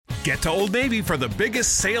Get to Old Navy for the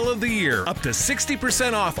biggest sale of the year. Up to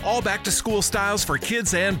 60% off all back-to-school styles for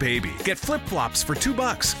kids and baby. Get flip-flops for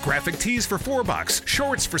 $2, graphic tees for $4,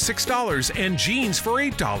 shorts for $6, and jeans for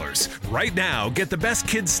 $8. Right now, get the best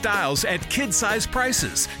kids' styles at kid-size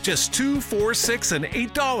prices. Just $2, $4, $6, and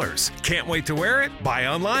 $8. Can't wait to wear it? Buy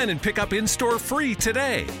online and pick up in-store free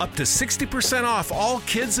today. Up to 60% off all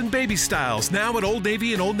kids and baby styles now at Old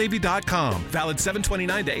Navy and OldNavy.com. Valid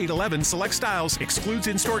 7/29 to 8/11. Select styles. Excludes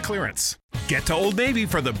in-store clearance. Get to Old Navy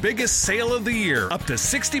for the biggest sale of the year. Up to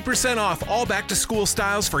 60% off all back-to-school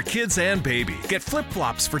styles for kids and baby. Get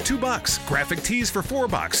flip-flops for $2, graphic tees for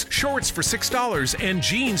 $4, shorts for $6, and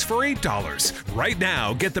jeans for $8. Right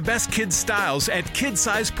now, get the best kids' styles at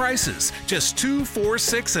kid-size prices. Just $2, $4,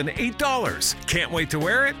 $6, and $8. Can't wait to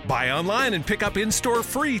wear it? Buy online and pick up in-store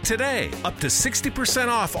free today. Up to 60%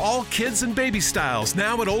 off all kids and baby styles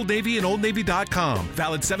now at Old Navy and OldNavy.com.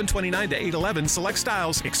 Valid 7/29 to 8/11. Select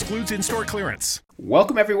styles. Excludes in-store clearance.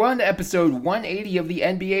 Welcome everyone to episode 180 of the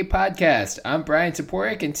NBA podcast. I'm Brian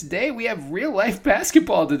Toporek, and today we have real life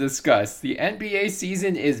basketball to discuss. The NBA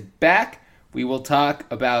season is back. We will talk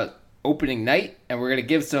about opening night, and we're going to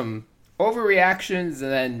give some overreactions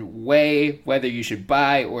and then weigh whether you should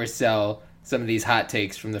buy or sell some of these hot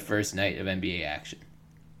takes from the first night of NBA action.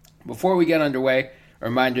 Before we get underway, a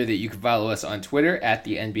reminder that you can follow us on Twitter at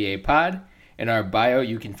the NBA Pod. In our bio,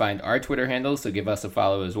 you can find our Twitter handles, so give us a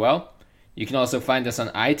follow as well. You can also find us on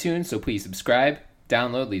iTunes, so please subscribe,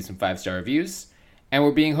 download, leave some 5-star reviews. And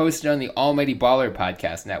we're being hosted on the Almighty Baller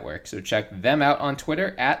Podcast Network, so check them out on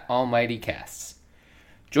Twitter at AlmightyCasts.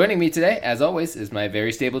 Joining me today, as always, is my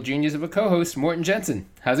very stable genius of a co-host, Morten Jensen.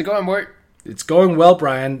 How's it going, Mort? It's going well,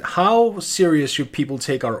 Brian. How serious should people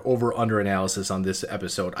take our over-under analysis on this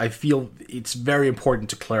episode? I feel it's very important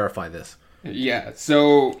to clarify this. Yeah,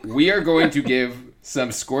 so we are going to give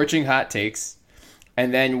some scorching hot takes,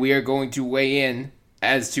 and then we are going to weigh in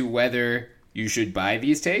as to whether you should buy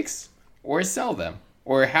these takes or sell them.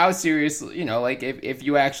 Or how serious, like if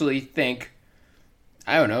you actually think,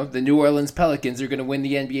 I don't know, the New Orleans Pelicans are going to win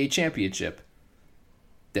the NBA championship.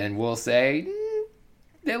 Then we'll say,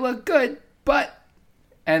 they look good, but,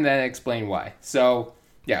 and then explain why. So,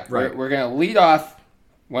 yeah, right. We're going to lead off,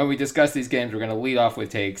 when we discuss these games, we're going to lead off with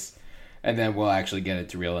takes, and then we'll actually get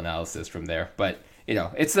into real analysis from there. But,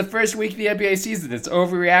 it's the first week of the NBA season. It's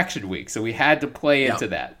overreaction week, so we had to play into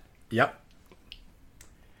that. Yep.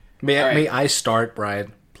 May I start,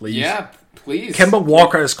 Brian, please? Yeah, please. Kemba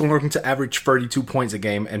Walker is going to average 32 points a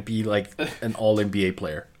game and be like an all-NBA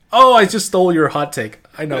player. Oh, I just stole your hot take.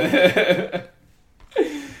 I know.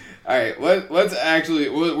 All right, let's actually...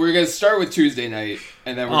 We're going to start with Tuesday night,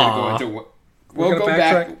 and then we're going to go into... We'll go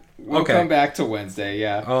back... We'll come back to Wednesday,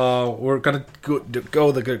 yeah. We're going to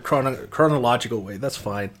go the chronological way. That's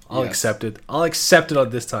fine. I'll accept it. I'll accept it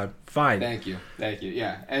on this time. Fine. Thank you,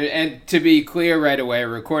 yeah. And to be clear right away,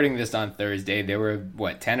 recording this on Thursday, there were,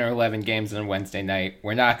 10 or 11 games on Wednesday night.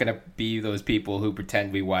 We're not going to be those people who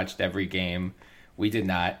pretend we watched every game. We did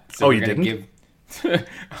not. So you didn't?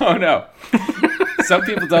 Oh, no. Some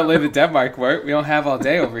people don't live in Denmark, Mort. We don't have all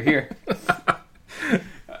day over here.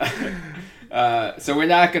 So we're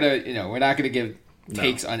not gonna give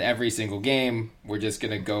takes on every single game. We're just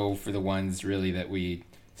gonna go for the ones really that we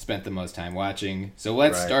spent the most time watching. So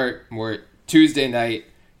let's start more Tuesday night,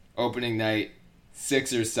 opening night,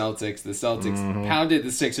 Sixers Celtics. The Celtics pounded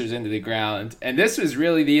the Sixers into the ground, and this was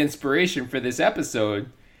really the inspiration for this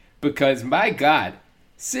episode because my God,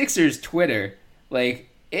 Sixers Twitter,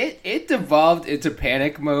 it devolved into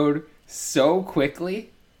panic mode so quickly.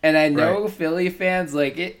 And I know Philly fans,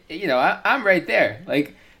 I'm right there.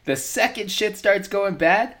 The second shit starts going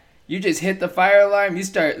bad, you just hit the fire alarm, you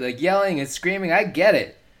start, yelling and screaming. I get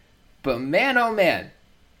it. But man, oh man,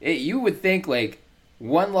 you would think,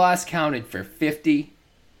 one loss counted for 50.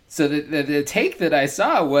 So the take that I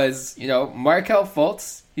saw was, Markelle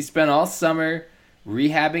Fultz, he spent all summer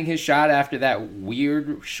rehabbing his shot after that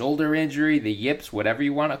weird shoulder injury, the yips, whatever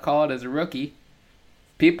you want to call it as a rookie.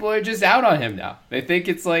 People are just out on him now. They think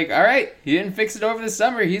it's all right, he didn't fix it over the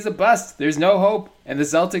summer. He's a bust. There's no hope. And the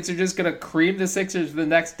Celtics are just going to cream the Sixers for the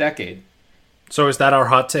next decade. So is that our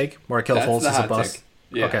hot take? Markelle Fultz is a bust? Take.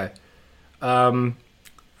 Yeah. Okay.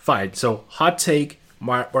 Fine. So hot take,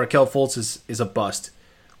 Markelle Fultz is a bust.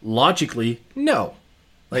 Logically, no.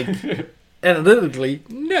 Analytically,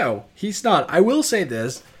 no. He's not. I will say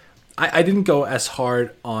this. I didn't go as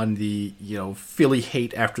hard on the Philly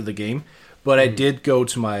hate after the game. But I did go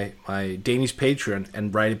to my Danish Patreon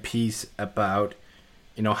and write a piece about,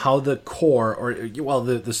 how the core,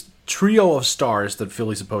 the trio of stars that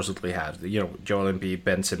Philly supposedly has, Joel Embiid,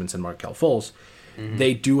 Ben Simmons, and Markelle Fultz,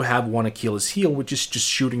 they do have one Achilles heel, which is just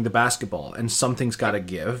shooting the basketball. And something's got to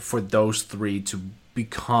give for those three to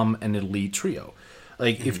become an elite trio.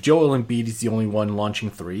 Like, if Joel Embiid is the only one launching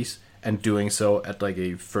threes and doing so at like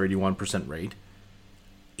a 31% rate,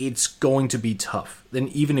 it's going to be tough. Then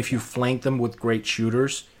even if you flank them with great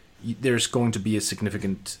shooters, there's going to be a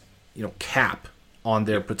significant, cap on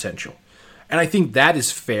their potential. And I think that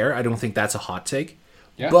is fair. I don't think that's a hot take.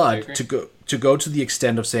 Yeah, but to go to the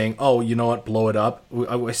extent of saying, oh, you know what, blow it up.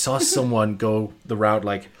 I saw someone go the route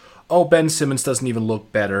like, oh, Ben Simmons doesn't even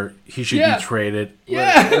look better. He should be traded.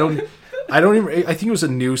 Yeah. I don't even. I think it was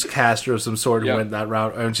a newscaster of some sort who went that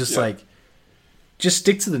route. I was just like, just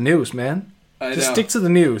stick to the news, man. Just stick to the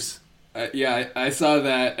news. I saw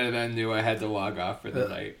that and then knew I had to log off for the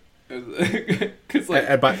night. Because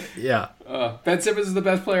Ben Simmons is the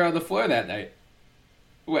best player on the floor that night.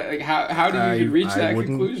 What, like, how did you reach that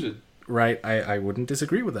conclusion? Right, I wouldn't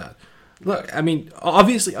disagree with that. Look, I mean,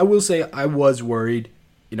 obviously, I will say I was worried.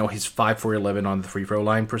 His 5 for 11 on the free throw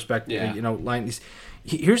line perspective. Yeah. Line.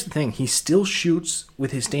 Here's the thing: he still shoots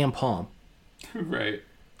with his damn palm. Right.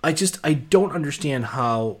 I don't understand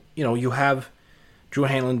how you have Drew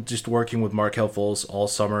Hanlon just working with Markelle Fultz all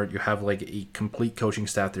summer. You have like a complete coaching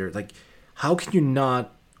staff there. Like, how can you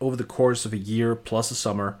not, over the course of a year plus a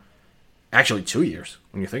summer, actually 2 years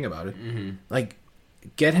when you think about it, like,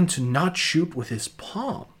 get him to not shoot with his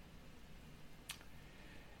palm?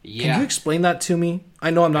 Yeah. Can you explain that to me? I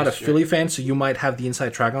know I'm not a Philly fan, so you might have the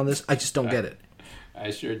inside track on this. I just don't get it.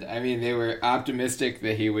 I mean, they were optimistic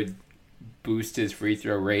that he would boost his free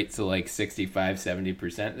throw rate to like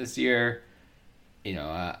 65-70% this year.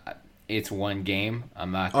 It's one game.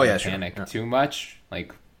 I'm not going to panic too much.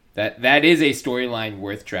 Like, that is a storyline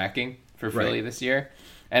worth tracking for Philly this year.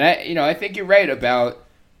 And I think you're right about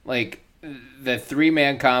like the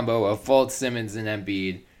 3-man combo of Fultz, Simmons, and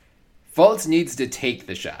Embiid. Fultz needs to take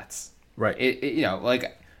the shots. Right.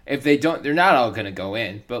 Like, if they don't, they're not all going to go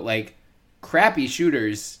in. But like, crappy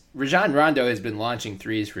shooters, Rajon Rondo has been launching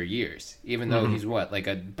threes for years, even though he's like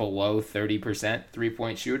a below 30%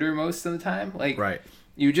 3-point shooter most of the time. Like, right.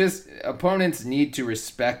 Opponents need to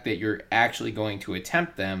respect that you're actually going to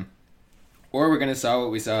attempt them, or we're going to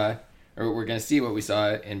see what we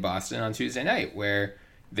saw in Boston on Tuesday night, where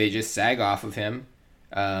they just sag off of him,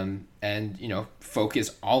 and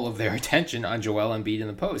focus all of their attention on Joel Embiid in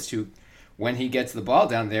the post, who, when he gets the ball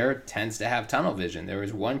down there, tends to have tunnel vision. There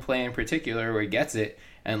was one play in particular where he gets it,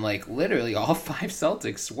 and like literally all 5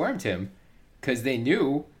 Celtics swarmed him because they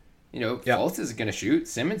knew, Fultz isn't going to shoot,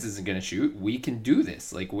 Simmons isn't going to shoot. We can do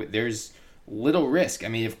this. Like, there's little risk. I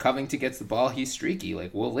mean, if Covington gets the ball, he's streaky.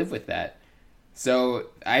 Like, we'll live with that. So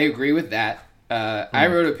I agree with that. I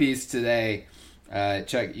wrote a piece today.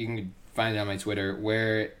 Chuck, you can find it on my Twitter,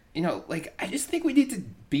 where I just think we need to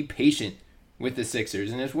be patient with the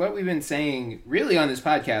Sixers, and it's what we've been saying really on this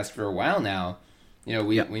podcast for a while now.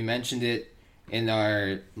 We mentioned it in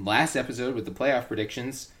our last episode with the playoff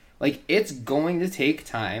predictions. Like, it's going to take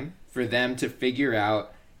time for them to figure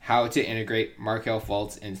out how to integrate Markelle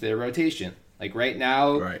Fultz into their rotation. Like, right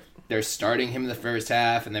now, they're starting him in the first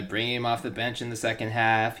half and then bringing him off the bench in the second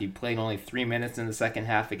half. He played only 3 minutes in the second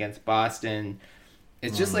half against Boston.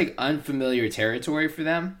 It's just like unfamiliar territory for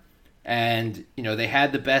them. And, they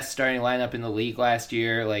had the best starting lineup in the league last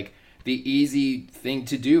year. Like, the easy thing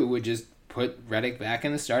to do would just put Redick back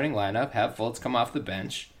in the starting lineup, have Fultz come off the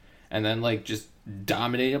bench, and then, like, just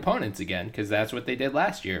dominate opponents again, because that's what they did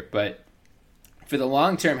last year. But for the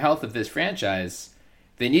long-term health of this franchise,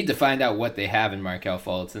 they need to find out what they have in Markelle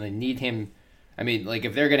Fultz, and they need him. I mean, like,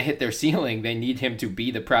 if they're going to hit their ceiling, they need him to be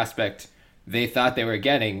the prospect they thought they were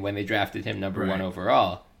getting when they drafted him number 1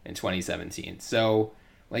 overall in 2017. So,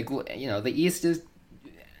 like, the East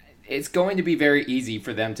it's going to be very easy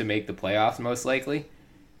for them to make the playoffs, most likely.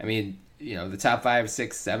 I mean, the top 5,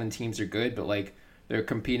 6, 7 teams are good, but, like, they're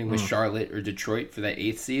competing with Charlotte or Detroit for that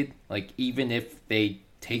 8th seed. Like, even if they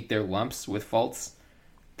take their lumps with Fultz,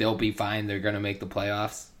 they'll be fine. They're going to make the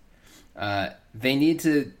playoffs. They need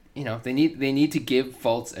to, they need to give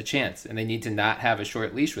Fultz a chance, and they need to not have a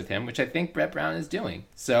short leash with him, which I think Brett Brown is doing.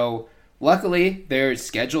 So, luckily, their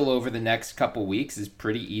schedule over the next couple weeks is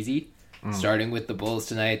pretty easy. Starting with the Bulls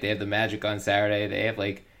tonight, they have the Magic on Saturday. They have,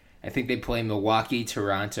 like, I think they play Milwaukee,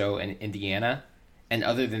 Toronto, and Indiana. And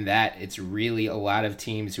other than that, it's really a lot of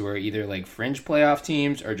teams who are either, like, fringe playoff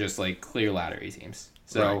teams or just, like, clear lottery teams.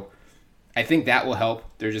 So I think that will help.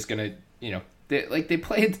 They're just going to, they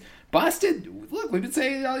played Boston. Look, we've been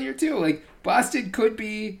saying it all year, too. Like, Boston could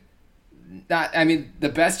be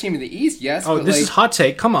the best team in the East, yes. Oh, but this is hot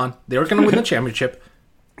take. Come on. They're going to win the championship.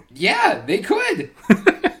 Yeah, they could.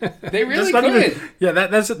 They really could.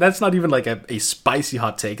 That's not even like a spicy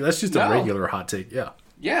hot take. That's just a regular hot take. Yeah.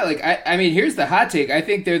 Yeah, like I mean, here's the hot take. I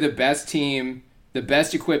think they're the best team, the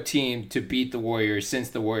best equipped team to beat the Warriors since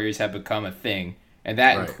the Warriors have become a thing, and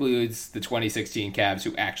that includes the 2016 Cavs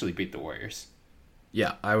who actually beat the Warriors.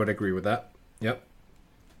 Yeah, I would agree with that. Yep.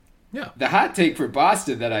 Yeah. The hot take for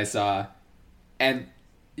Boston that I saw, and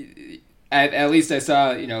at least I saw,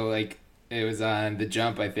 like it was on The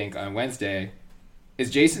Jump, I think, on Wednesday. Is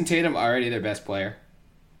Jason Tatum already their best player?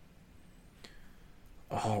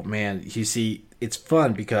 Oh, man. You see, it's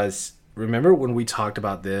fun because remember when we talked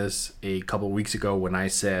about this a couple of weeks ago when I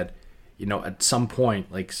said, at some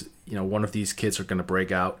point, like, one of these kids are going to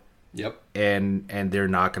break out. Yep. And they're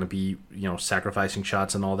not going to be, sacrificing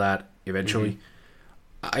shots and all that eventually.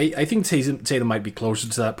 Mm-hmm. I think Tatum might be closer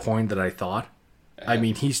to that point than I thought. I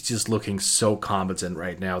mean, he's just looking so competent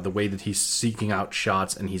right now. The way that he's seeking out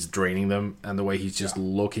shots and he's draining them, and the way he's just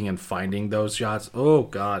looking and finding those shots. Oh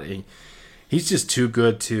God, he's just too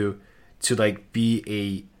good to like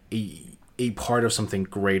be a part of something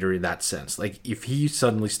greater in that sense. Like if he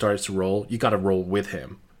suddenly starts to roll, you got to roll with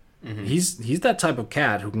him. Mm-hmm. He's that type of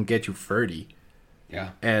cat who can get you 30.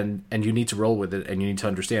 Yeah, and you need to roll with it, and you need to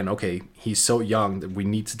understand. Okay, he's so young that we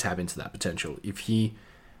need to tap into that potential. If he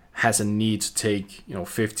has a need to take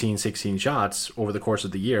 15, 16 shots over the course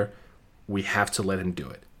of the year, we have to let him do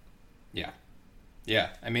it. Yeah.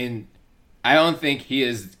 I mean, I don't think he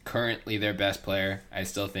is currently their best player. I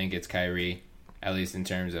still think it's Kyrie, at least in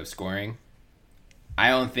terms of scoring. I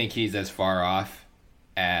don't think he's as far off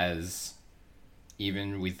as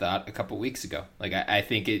even we thought a couple weeks ago. Like I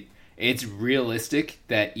think it's realistic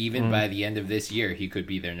that even by the end of this year he could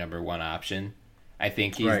be their number one option. I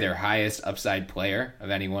think he's their highest upside player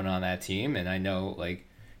of anyone on that team. And I know,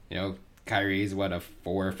 Kyrie's, a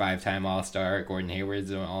 4 or 5 time All-Star. Gordon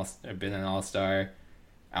Hayward's been an All-Star.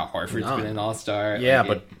 Al Horford's been an All-Star. Yeah,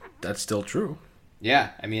 but that's still true.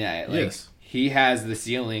 Yeah, I mean, he has the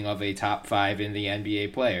ceiling of a top 5 in the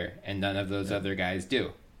NBA player, and none of those other guys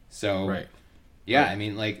do. So, I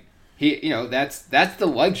mean, he, that's the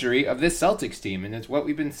luxury of this Celtics team, and it's what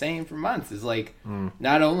we've been saying for months. Is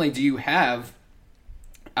not only do you have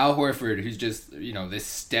Al Horford, who's just, this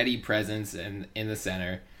steady presence in the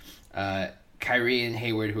center. Kyrie and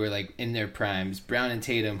Hayward, who are, in their primes. Brown and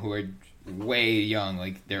Tatum, who are way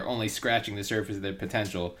young. They're only scratching the surface of their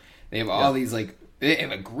potential. They have all these, they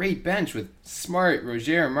have a great bench with Smart,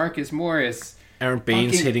 Rozier, Marcus Morris. Aaron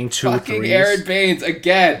Baines hitting 2 threes. Aaron Baines,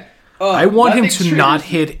 again. Oh, I want him to not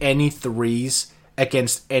hit any threes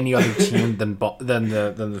against any other team than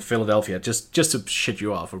the Philadelphia, just to shit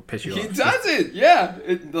you off or piss you off. He does it, yeah.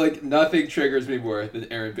 Nothing triggers me more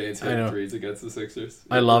than Aaron Baines hitting threes against the Sixers.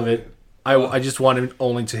 I love it. I just want him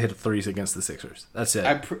only to hit threes against the Sixers. That's it.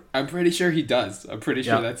 I'm pretty sure he does. I'm pretty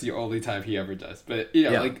sure that's the only time he ever does. But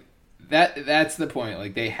that's the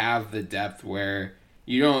point. They have the depth where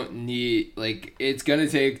you don't need, it's going to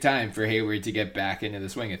take time for Hayward to get back into the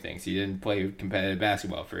swing of things. He didn't play competitive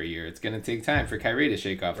basketball for a year. It's going to take time for Kyrie to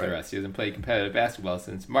shake off the rust. He hasn't played competitive basketball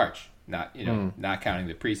since March, not counting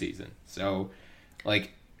the preseason. So,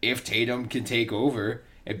 if Tatum can take over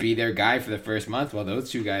and be their guy for the first month while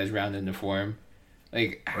those two guys round into form,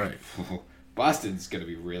 Boston's going to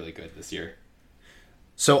be really good this year.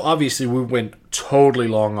 So, obviously, we went totally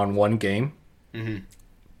long on one game. Mm-hmm.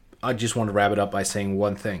 I just want to wrap it up by saying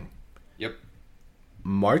one thing. Yep.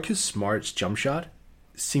 Marcus Smart's jump shot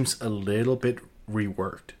seems a little bit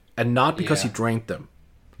reworked, and not because he drank them.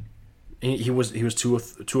 He was 2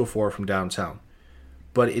 of 4 from downtown,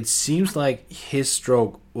 but it seems like his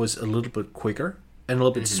stroke was a little bit quicker and a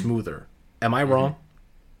little bit smoother. Am I wrong?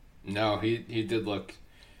 No, he did look.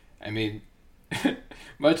 I mean,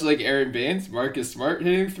 much like Aaron Baines, Marcus Smart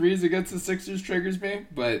hitting threes against the Sixers triggers me,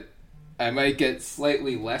 but I might get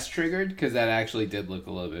slightly less triggered because that actually did look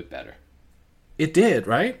a little bit better. It did,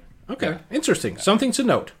 right? Okay, interesting. Something to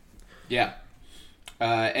note. Yeah.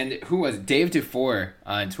 And who was Dave DeFore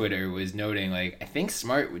on Twitter was noting, I think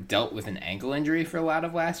Smart dealt with an ankle injury for a lot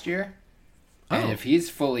of last year. Oh. And if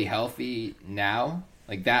he's fully healthy now,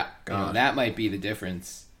 that, that might be the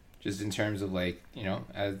difference just in terms of,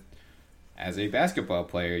 as a basketball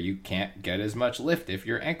player, you can't get as much lift if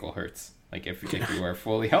your ankle hurts. If you are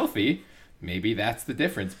fully healthy, maybe that's the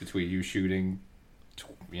difference between you shooting,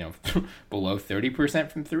 below 30%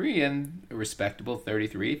 from 3 and a respectable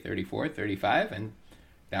 33, 34, 35, and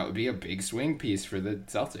that would be a big swing piece for the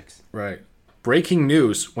Celtics. Right. Breaking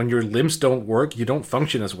news: when your limbs don't work, you don't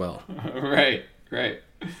function as well. Right. All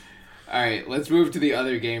right, let's move to the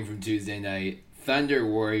other game from Tuesday night. Thunder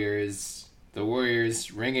Warriors. The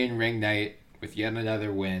Warriors, ring in, ring night. with yet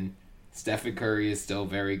another win. Stephen Curry is still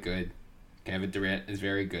very good. Kevin Durant is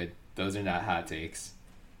very good. Those are not hot takes.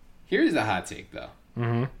 Here's a hot take, though.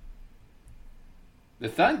 Mm-hmm. The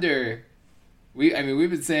Thunder, we've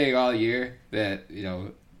been saying all year that,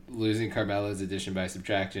 losing Carmelo's addition by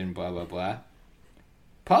subtraction, blah, blah, blah.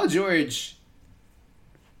 Paul George,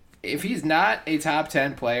 if he's not a top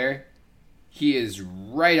 10 player, he is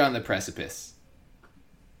right on the precipice.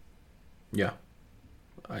 Yeah.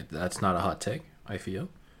 That's not a hot take, I feel.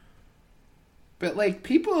 But,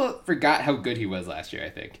 people forgot how good he was last year, I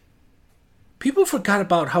think. People forgot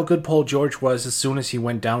about how good Paul George was as soon as he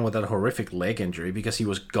went down with that horrific leg injury because he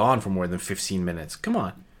was gone for more than 15 minutes. Come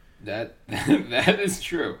on. That is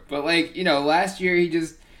true. But, last year he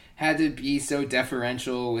just had to be so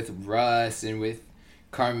deferential with Russ and with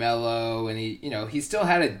Carmelo, and he still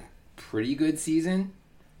had a pretty good season.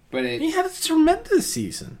 But he had a tremendous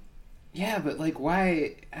season. Yeah, but,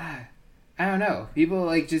 why... I don't know. People,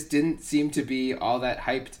 just didn't seem to be all that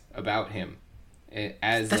hyped about him.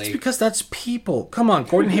 That's because that's people. Come on,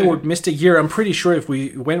 Gordon Hayward missed a year. I'm pretty sure if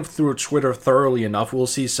we went through Twitter thoroughly enough, we'll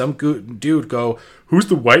see some good dude go, "Who's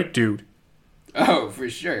the white dude?" Oh, for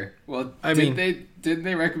sure. Well, didn't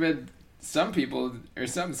they recommend some people or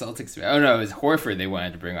some Celtics? Oh no, it was Horford they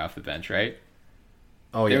wanted to bring off the bench, right?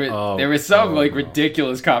 Oh yeah. There was some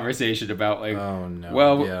ridiculous conversation about Oh no.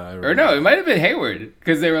 Well, yeah, or no, it might have been Hayward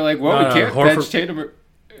because they were like, "Well, we can't bench Tatum."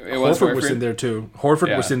 Horford was in there too.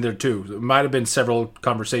 Horford was in there too. It might have been several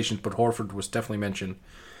conversations, but Horford was definitely mentioned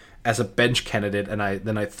as a bench candidate, and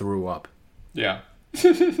I threw up. Yeah.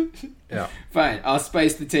 Yeah. Fine, I'll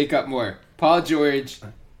spice the take up more. Paul George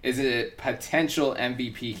is a potential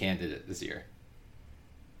MVP candidate this year.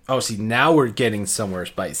 Oh, see, now we're getting somewhere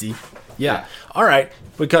spicy. Yeah. All right,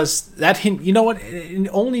 because that hint, you know what? It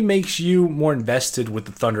only makes you more invested with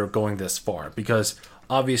the Thunder going this far because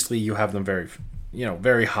obviously you have them very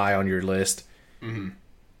high on your list. Mm-hmm.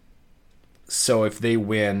 So if they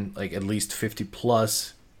win at least 50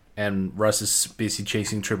 plus, and Russ is busy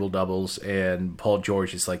chasing triple doubles, and Paul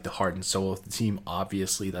George is the heart and soul of the team,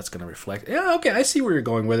 obviously that's going to reflect. Yeah, okay, I see where you're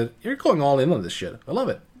going with it. You're going all in on this shit. I love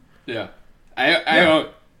it. Yeah, I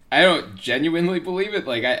don't genuinely believe it.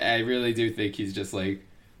 I really do think he's just a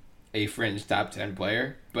fringe top 10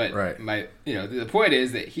 player. But right. The point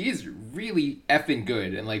is that he's really effing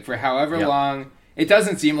good, and for however long. It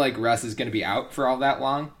doesn't seem like Russ is going to be out for all that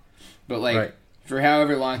long, but for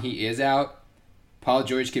however long he is out, Paul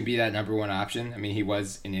George can be that number one option. I mean, he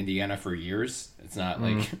was in Indiana for years. It's not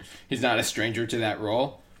he's not a stranger to that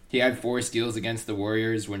role. He had 4 steals against the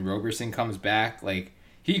Warriors when Roberson comes back.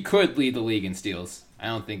 He could lead the league in steals. I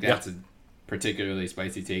don't think that's a particularly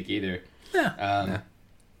spicy take either. Yeah.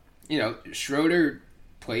 Schroeder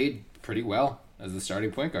played pretty well as the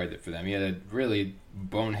starting point guard for them. He had a really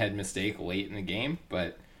bonehead mistake late in the game,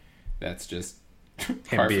 but that's just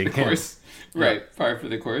par for the course. Right, par for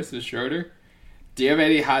the course with Schroeder. Do you have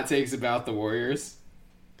any hot takes about the Warriors?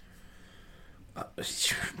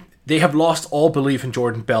 They have lost all belief in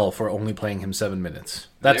Jordan Bell for only playing him 7 minutes.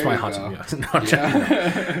 That's my hot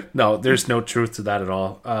take. No, there's no truth to that at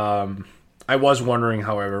all. I was wondering,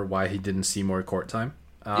 however, why he didn't see more court time.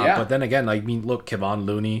 But then again, look, Kevon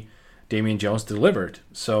Looney, Damian Jones delivered.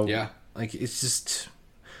 So, it's just...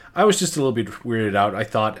 I was just a little bit weirded out. I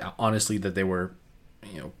thought, honestly, that they were,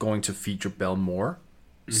 going to feature Bell more.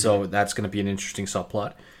 Mm-hmm. So that's going to be an interesting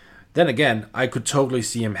subplot. Then again, I could totally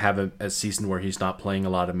see him have a season where he's not playing a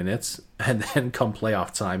lot of minutes. And then come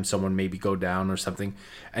playoff time, someone maybe go down or something.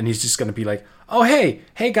 And he's just going to be like, oh, hey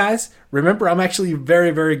guys, remember, I'm actually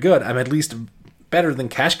very, very good. I'm at least better than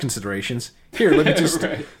cash considerations. Here, let me just...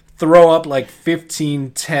 throw up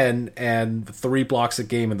 15, 10, and 3 blocks a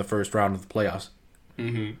game in the first round of the playoffs.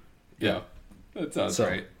 Mm-hmm. Yeah. That sounds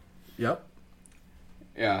right. Yep.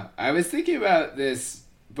 Yeah. I was thinking about this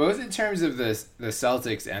both in terms of the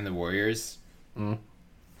Celtics and the Warriors. Mm.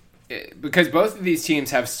 Because both of these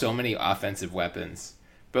teams have so many offensive weapons.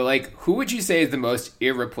 But, who would you say is the most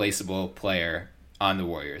irreplaceable player on the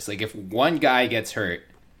Warriors? If one guy gets hurt,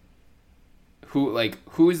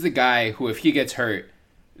 who's the guy who, if he gets hurt,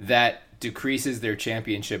 that decreases their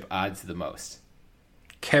championship odds the most?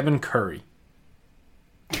 Kevin Curry.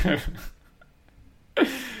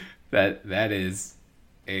 That is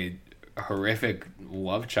a horrific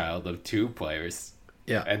love child of 2 players.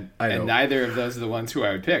 Yeah, and neither of those are the ones who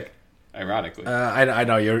I would pick. Ironically, I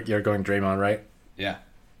know you're going Draymond, right? Yeah.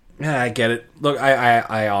 Yeah, I get it. Look,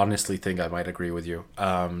 I honestly think I might agree with you.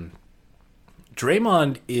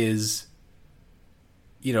 Draymond is,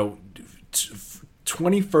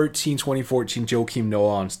 2013, 2014 Joakim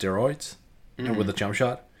Noah on steroids and with a jump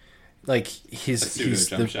shot. He's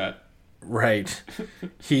jump shot. Right.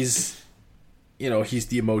 He's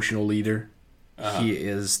the emotional leader. He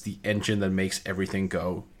is the engine that makes everything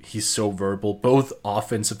go. He's so verbal, both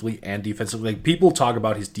offensively and defensively. Like, people talk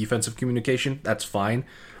about his defensive communication. That's fine.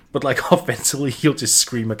 But, like, offensively, he'll just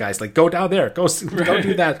scream at guys, like, go down there. Go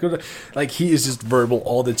do that. Like, he is just verbal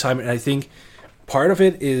all the time. And I think part of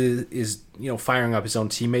it is firing up his own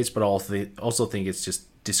teammates, but also think it's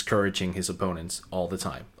just discouraging his opponents all the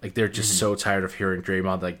time. Like, they're just so tired of hearing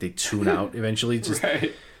Draymond. Like, they tune out eventually.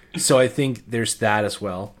 Right. So I think there's that as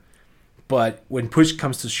well. But when push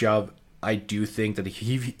comes to shove, I do think that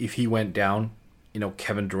if he went down,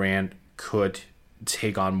 Kevin Durant could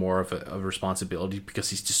take on more of a responsibility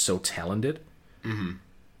because he's just so talented. Mm-hmm.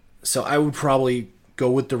 So I would probably go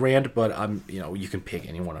with Durant, but you can pick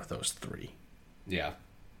any one of those three. Yeah,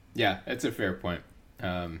 that's a fair point.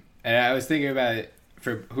 And I was thinking about it.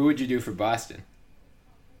 For who would you do for Boston?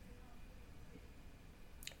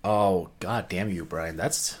 Oh, god damn you, Brian!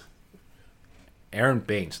 That's Aaron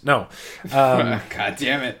Baines. No. God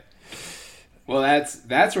damn it. Well,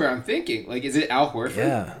 that's where I'm thinking. Like, is it Al Horford?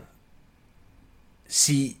 Yeah.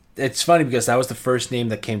 See, it's funny because that was the first name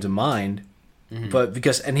that came to mind. Mm-hmm. But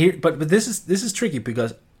this is tricky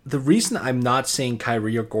because the reason I'm not saying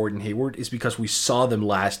Kyrie or Gordon Hayward is because we saw them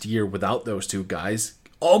last year without those two guys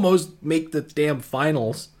almost make the damn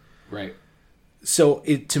finals. Right. So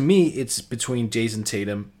to me, it's between Jason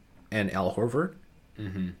Tatum and Al Horford.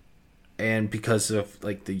 Mm-hmm. And because of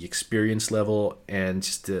like the experience level and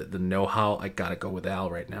just the know-how, I gotta go with Al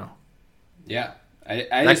right now. Yeah,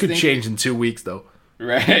 that could change in 2 weeks, though.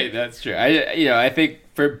 Right, that's true. I think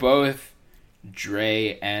for both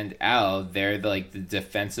Dre and Al, they're the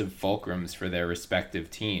defensive fulcrums for their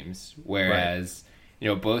respective teams. Whereas,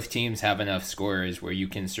 both teams have enough scorers where you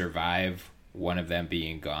can survive one of them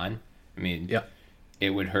being gone. I mean, It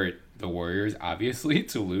would hurt the Warriors obviously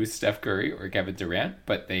to lose Steph Curry or Kevin Durant,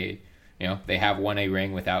 but they have won a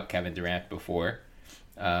ring without Kevin Durant before.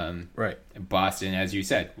 Right. Boston, as you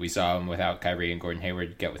said, we saw them without Kyrie and Gordon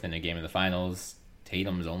Hayward get within a game of the finals.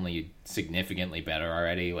 Tatum's only significantly better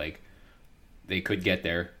already. Like, they could get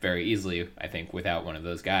there very easily, I think, without one of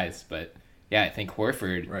those guys. But yeah, I think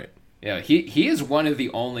Horford, right? He is one of the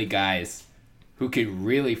only guys who could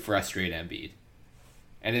really frustrate Embiid,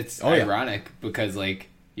 and it's ironic because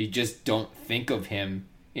you just don't think of him.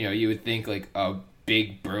 You would think a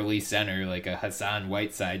big burly center like a Hassan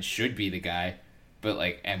Whiteside should be the guy. But,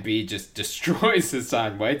 Embiid just destroys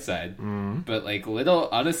Hassan Whiteside. Mm-hmm. But, little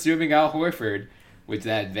unassuming Al Horford with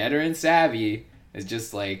that veteran savvy is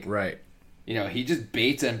just, right. He just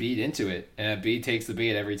baits Embiid into it. And Embiid takes the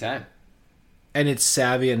bait every time. And it's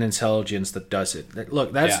savvy and intelligence that does it.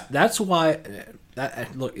 Look, that's why...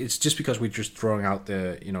 Look, it's just because we're just throwing out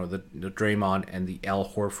the Draymond and the Al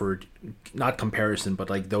Horford, not comparison,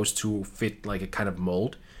 but, those two fit, a kind of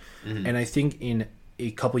mold. Mm-hmm. And I think in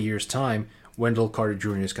a couple years' time... Wendell Carter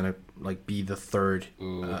Jr. is going to be the third,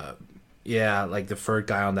 the third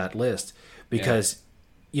guy on that list because,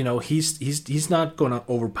 he's not going to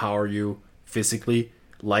overpower you physically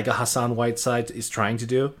like a Hassan Whiteside is trying to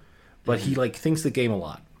do, but he thinks the game a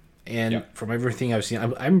lot. And from everything I've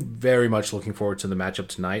seen, I'm very much looking forward to the matchup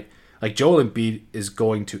tonight. Joel Embiid is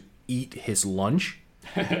going to eat his lunch,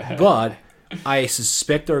 but I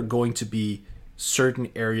suspect there are going to be certain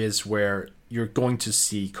areas where you're going to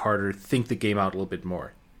see Carter think the game out a little bit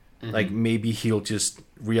more. Mm-hmm. Maybe he'll just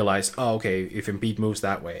realize, oh, okay, if Embiid moves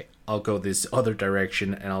that way, I'll go this other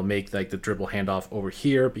direction and I'll make the dribble handoff over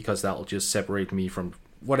here because that'll just separate me from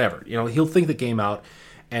whatever. He'll think the game out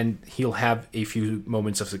and he'll have a few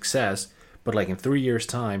moments of success. But in 3 years'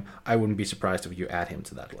 time, I wouldn't be surprised if you add him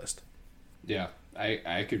to that list. Yeah,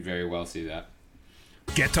 I could very well see that.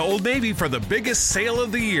 Get to Old Navy for the biggest sale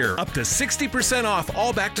of the year. Up to 60% off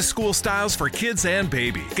all back-to-school styles for kids and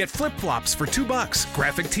baby. Get flip-flops for $2,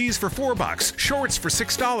 graphic tees for $4, shorts for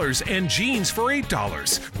 $6, and jeans for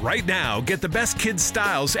 $8. Right now, get the best kids'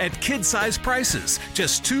 styles at kid-size prices.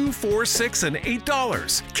 Just $2, $4, $6, and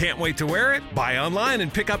 $8. Can't wait to wear it? Buy online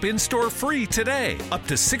and pick up in-store free today. Up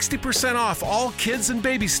to 60% off all kids and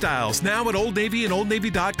baby styles now at Old Navy and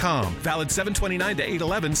OldNavy.com. Valid 7/29 to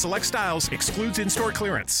 8/11. Select styles. Excludes in-store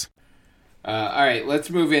clearance. All right, let's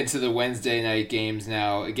move into the Wednesday night games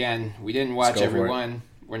now. Again, we didn't watch everyone.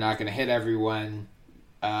 We're not going to hit everyone.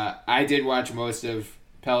 I did watch most of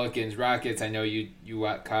Pelicans Rockets. I know you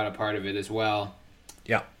caught a part of it as well.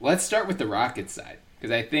 Yeah. Let's start with the Rockets side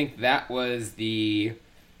because I think that was the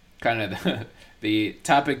kind of the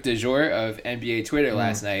topic du jour of NBA Twitter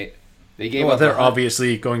last night. They gave up. They're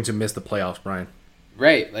obviously going to miss the playoffs, Brian.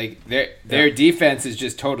 Right, like their defense is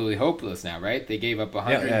just totally hopeless now, right? They gave up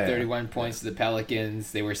 131 points to the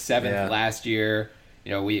Pelicans. They were 7th last year. You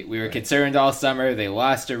know, we were concerned all summer. They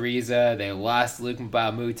lost Ariza. They lost Luke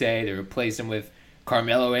Mbamute. They replaced him with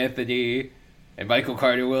Carmelo Anthony and Michael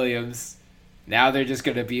Carter-Williams. Now they're just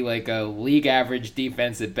going to be like a league average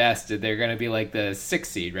defense at best, and they're going to be like the 6th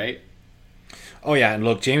seed, right? Oh, yeah, and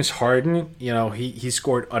look, James Harden, you know, he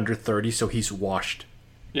scored under 30, so he's washed.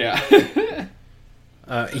 Yeah.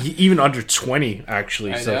 He even under 20,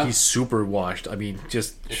 actually, so he's super washed. I mean,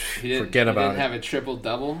 just forget about it. He didn't have a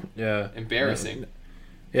triple-double? Yeah. Embarrassing.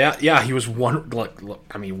 Yeah, he was one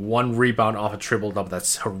rebound off a triple-double.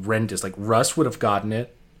 That's horrendous. Like, Russ would have gotten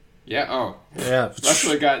it. Yeah, Yeah. Russ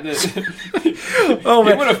would have gotten it. Oh,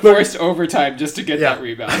 man. He would have forced overtime just to get that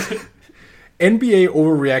rebound. NBA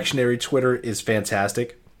overreactionary Twitter is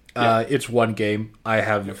fantastic. It's one game. I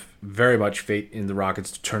have very much faith in the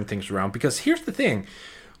Rockets to turn things around, because here's the thing.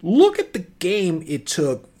 Look at the game it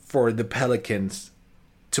took for the Pelicans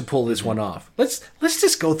to pull this one off. Let's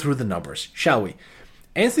just go through the numbers, shall we?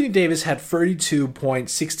 Anthony Davis had 32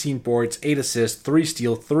 points, 16 boards, 8 assists, 3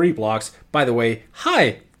 steals, 3 blocks. By the way,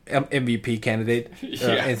 MVP candidate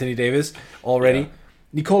Anthony Davis already. Yeah.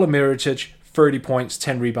 Nikola Mirotic, 30 points,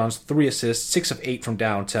 10 rebounds, 3 assists, 6 of 8 from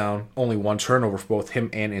downtown. Only 1 turnover for both him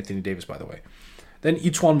and Anthony Davis, by the way. Then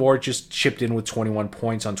Etuan Moore just chipped in with 21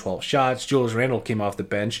 points on 12 shots. Julius Randle came off the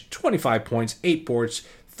bench, 25 points, 8 boards,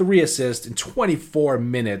 3 assists in 24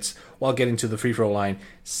 minutes while getting to the free throw line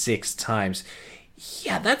 6 times.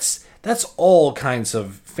 Yeah, that's all kinds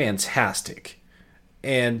of fantastic.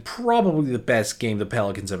 And probably the best game the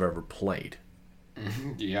Pelicans have ever played.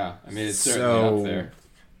 Yeah, I mean, it's certainly up there.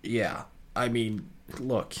 Yeah, I mean,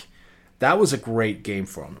 look, that was a great game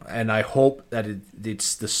for them. And I hope that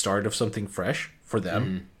it's the start of something fresh for them.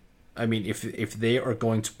 Mm-hmm. I mean, if they are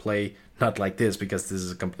going to play, not like this, because this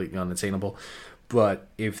is completely unattainable, but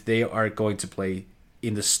if they are going to play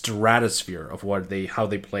in the stratosphere of how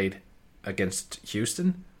they played against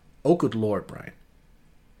Houston, oh good Lord, Brian.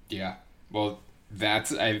 Yeah, well,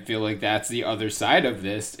 I feel like that's the other side of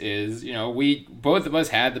this is, you know, both of us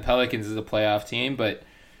had the Pelicans as a playoff team, but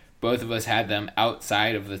both of us had them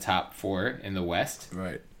outside of the top 4 in the West.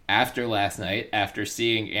 Right. After last night, after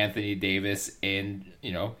seeing Anthony Davis in,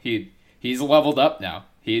 you know, he's leveled up now.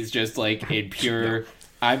 He's just like in pure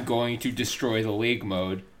I'm going to destroy the league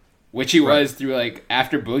mode, which he was through, like,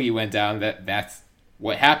 after Boogie went down, that's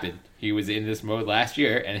what happened. He was in this mode last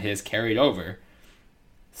year and has carried over.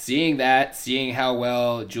 Seeing how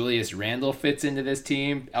well Julius Randle fits into this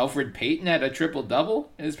team. Elfrid Payton had a triple-double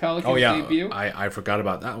in his Pelicans debut. I forgot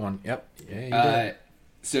about that one. Yep. Yeah, he did.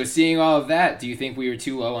 So seeing all of that, do you think we were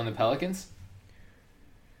too low on the Pelicans?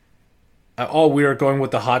 We are going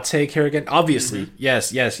with the hot take here again? Obviously.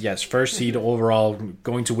 Mm-hmm. Yes. First seed overall,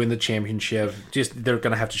 going to win the championship. Just they're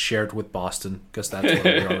going to have to share it with Boston, because that's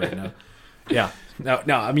where we are right now. Yeah. No,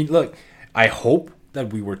 I mean, look, I hope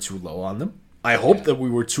that we were too low on them. I hope that we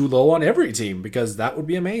were too low on every team, because that would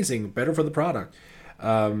be amazing, better for the product.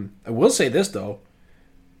 I will say this, though,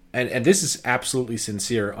 and this is absolutely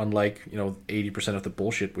sincere, unlike, you know, 80% of the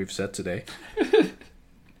bullshit we've said today.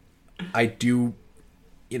 I do,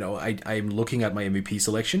 you know, I'm looking at my MVP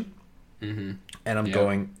selection, and I'm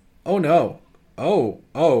going, oh no,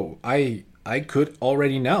 I could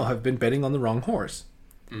already now have been betting on the wrong horse.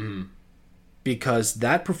 Mm-hmm. Because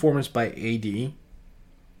that performance by AD, you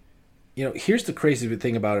know, here's the crazy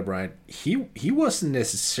thing about it, Brian. He wasn't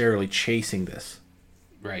necessarily chasing this.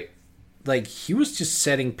 Right. Like, he was just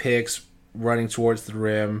setting picks, running towards the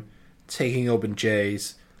rim, taking open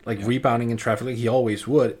J's, rebounding in traffic like he always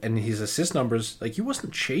would. And his assist numbers, like, he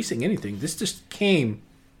wasn't chasing anything. This just came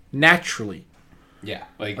naturally. Yeah,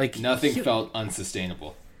 like nothing felt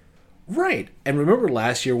unsustainable. Right. And remember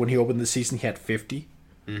last year when he opened the season, he had 50?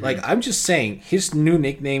 Mm-hmm. Like, I'm just saying, his new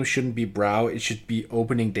nickname shouldn't be Brow. It should be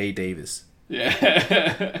Opening Day Davis.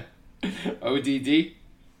 Yeah. ODD?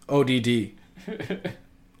 ODD.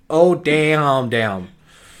 Oh, damn.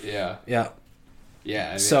 Yeah. Yeah. Yeah. I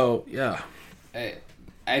mean, so, yeah.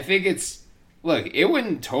 I think it's... Look, it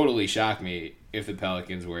wouldn't totally shock me if the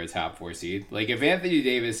Pelicans were a top 4 seed. Like, if Anthony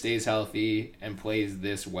Davis stays healthy and plays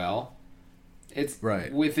this well, it's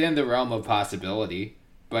within the realm of possibility.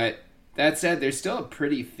 But... that said, they're still a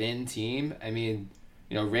pretty thin team. I mean,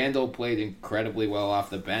 you know, Randle played incredibly well off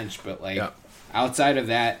the bench, but outside of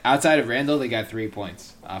Randle, they got 3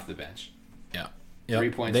 points off the bench. Yeah. 3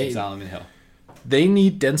 points from Solomon Hill. They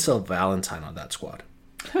need Denzel Valentine on that squad.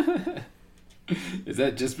 Is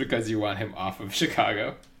that just because you want him off of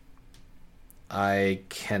Chicago? I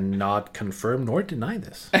cannot confirm nor deny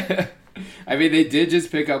this. I mean, they did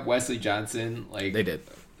just pick up Wesley Johnson. Like They did.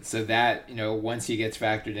 So that, once he gets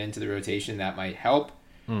factored into the rotation, that might help.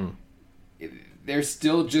 They're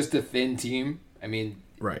still just a thin team. I mean,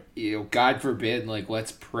 Right. God forbid,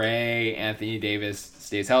 let's pray Anthony Davis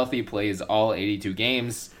stays healthy, plays all 82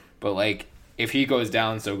 games. But, if he goes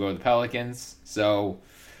down, so go the Pelicans. So,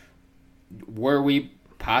 were we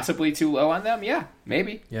possibly too low on them? Yeah,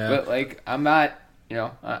 maybe. Yeah. But, I'm not,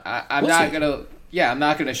 I'm not going to, I'm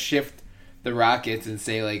not going to shift the Rockets and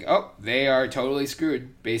say, they are totally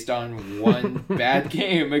screwed based on one bad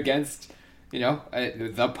game against,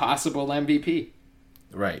 the possible MVP.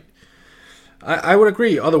 Right. I would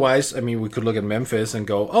agree. Otherwise, I mean, we could look at Memphis and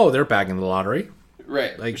go, "Oh, they're back in the lottery."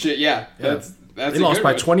 Right. That's they lost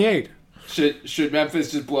by 28. Should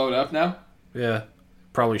Memphis just blow it up now? Yeah,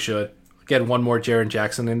 probably should. Get one more Jaren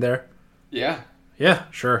Jackson in there. Yeah. Yeah,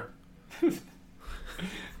 sure.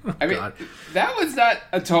 I mean, that was not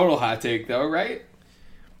a total hot take, though, right?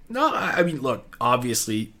 No, I mean, look,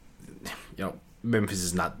 obviously, Memphis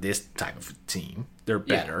is not this type of team. They're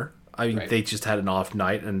better. I mean, they just had an off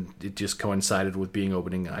night, and it just coincided with being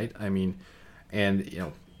opening night. I mean,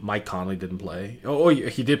 and, Mike Conley didn't play. Oh,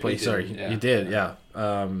 he did play. Sorry, he did, yeah.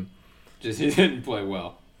 Just he didn't play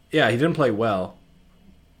well. Yeah, he didn't play well.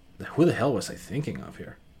 Who the hell was I thinking of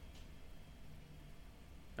here?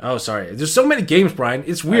 Oh, sorry. There's so many games, Brian.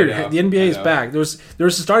 It's weird. The NBA is back. There was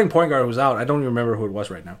a starting point guard who was out. I don't even remember who it was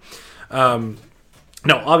right now.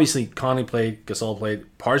 No, obviously Conley played, Gasol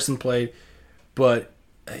played, Parson played, but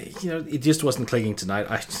it just wasn't clicking tonight.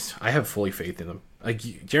 I have fully faith in them.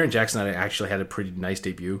 Jaren Jackson actually had a pretty nice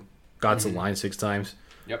debut. Got to the line 6 times.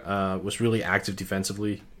 Yep. Was really active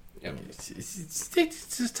defensively. Yep.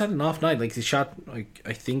 It's just had an off night. He shot.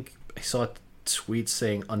 I think I saw a tweet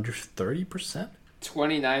saying under 30%.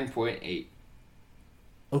 29.8.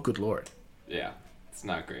 Oh, good lord. Yeah, it's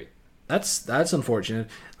not great. That's unfortunate.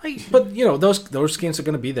 But those games are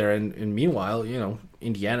going to be there, and meanwhile,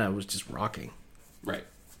 Indiana was just rocking. Right.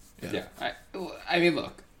 Yeah. I mean,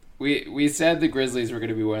 look, we said the Grizzlies were going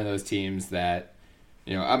to be one of those teams that,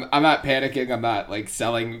 I'm not panicking. I'm not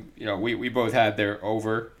selling. We both had their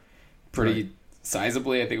over pretty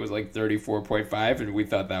sizably. I think it was 34.5, and we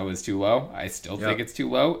thought that was too low. I still think it's too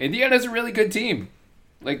low. Indiana's a really good team.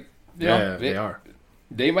 They are.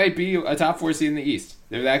 They might be a top 4 seed in the East.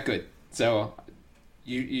 They're that good. So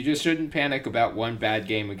you just shouldn't panic about one bad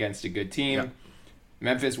game against a good team. Yeah.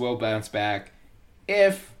 Memphis will bounce back.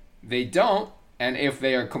 If they don't, and if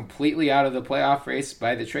they are completely out of the playoff race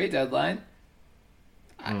by the trade deadline,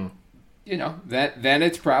 then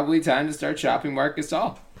it's probably time to start shopping Marc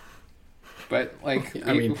Gasol. But it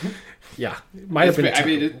might have been.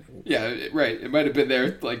 It might have been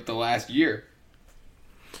there the last year.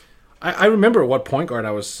 I remember what point guard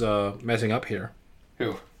I was messing up here.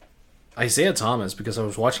 Who? Isaiah Thomas, because I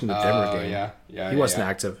was watching the Denver game. Yeah. He wasn't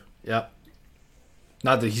active. Yeah.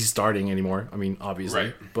 Not that he's starting anymore. I mean,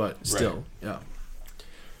 obviously, but still, yeah.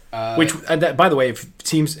 By the way, if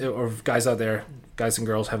teams or guys out there, guys and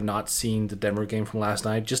girls, have not seen the Denver game from last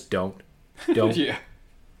night, just don't. Yeah.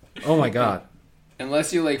 Oh my god.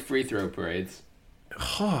 Unless you like free throw parades.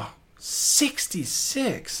 Oh,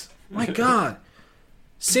 66. My god.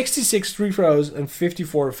 66 free throws and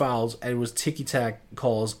 54 fouls, and it was ticky-tack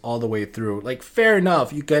calls all the way through. Fair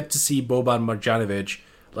enough, you get to see Boban Marjanovic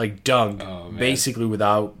dunk basically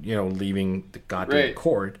without, leaving the goddamn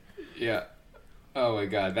court. Yeah. Oh my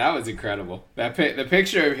god, that was incredible. The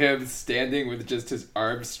picture of him standing with just his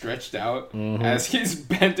arms stretched out as he's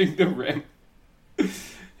bending the rim.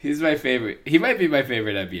 He's my favorite. He might be my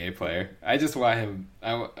favorite NBA player. I just want him.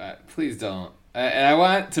 Please don't. And I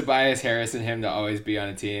want Tobias Harris and him to always be on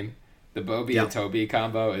a team. The Bobby and Toby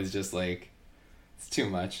combo is just it's too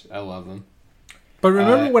much. I love them. But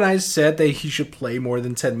remember when I said that he should play more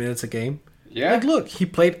than 10 minutes a game? Yeah. Look, he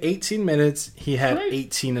played 18 minutes. He had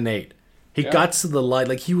 18 and 8. He got to the line.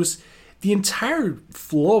 The entire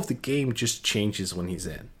flow of the game just changes when he's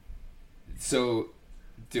in. So,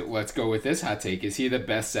 let's go with this hot take. Is he the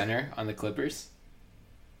best center on the Clippers?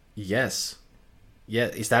 Yes. Yeah,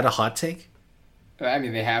 is that a hot take? I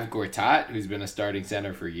mean, they have Gortat, who's been a starting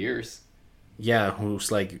center for years. Yeah,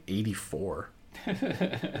 who's 84.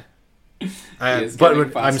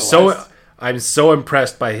 But I'm so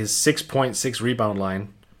impressed by his 6.6 rebound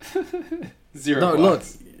line. 0 blocks. Look,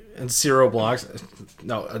 and 0 blocks.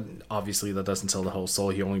 No, obviously that doesn't tell the whole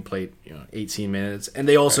story. He only played 18 minutes, and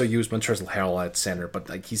they also used Montrezl Harrell at center,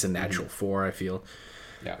 but he's a natural 4. I feel.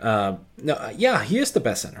 Yeah. He is the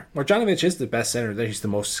best center. Marjanovic is the best center. There, he's the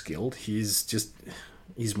most skilled. He's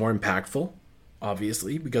more impactful.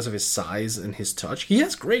 obviously, because of his size and his touch. He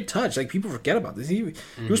has great touch. Like, people forget about this. He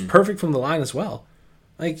was perfect from the line as well.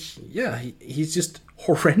 Like, yeah, he's just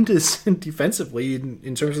horrendous defensively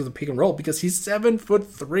in terms of the pick and roll because he's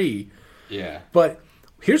 7'3". Yeah. But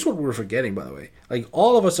here's what we're forgetting, by the way. Like,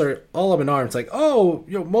 all of us are all up in arms. Like, oh,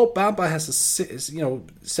 Mo Bamba has a 7'10"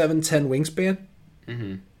 wingspan.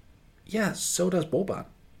 Mm-hmm. Yeah, so does Boban.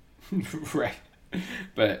 Right.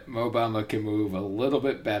 But Mo Bamba can move a little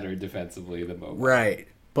bit better defensively than Mo Bamba. Right.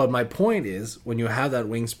 But my point is, when you have that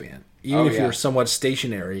wingspan, even if you're somewhat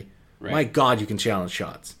stationary, my God, you can challenge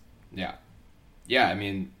shots. Yeah. Yeah, I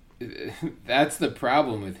mean, that's the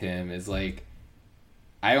problem with him is, like,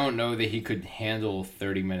 I don't know that he could handle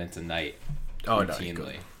 30 minutes a night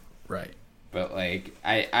routinely. No, right. But, like,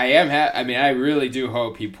 I really do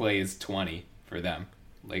hope he plays 20 for them.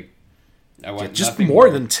 Like, I want just more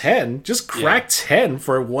than 10. Just crack 10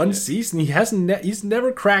 for one season. He's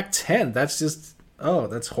never cracked 10. That's just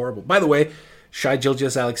that's horrible. By the way, Shai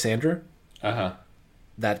Gilgeous-Alexander. Uh-huh.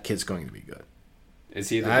 That kid's going to be good. Is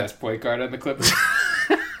he the best point guard on the Clippers?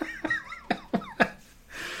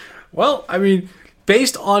 Well, I mean,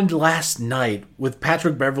 based on last night with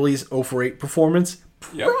Patrick Beverley's 0-for-8 performance,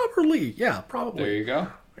 probably. Yeah, probably. There you go.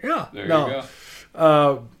 Yeah. There you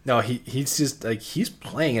go. No, he's just like he's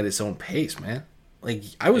playing at his own pace, man. Like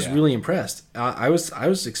I was really impressed. I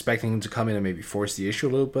was expecting him to come in and maybe force the issue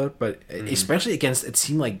a little bit, but especially against it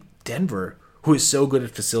seemed like Denver, who is so good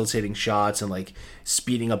at facilitating shots and like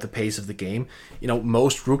speeding up the pace of the game.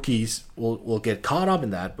 Most rookies will get caught up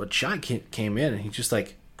in that, but Shai came in and he just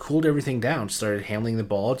like cooled everything down, started handling the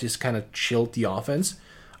ball, just kind of chilled the offense.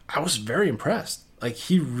 I was very impressed. Like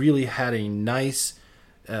he really had a nice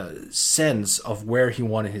sense of where he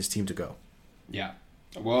wanted his team to go. Yeah.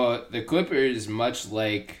 Well, the Clippers, much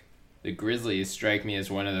like the Grizzlies, strike me as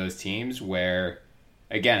one of those teams where,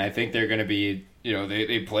 again, I think they're going to be,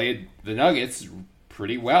 they played the Nuggets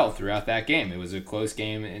pretty well throughout that game. It was a close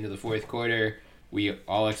game into the fourth quarter. We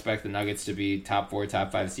all expect the Nuggets to be top 4,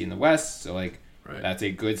 top 5 seed in the West. So, that's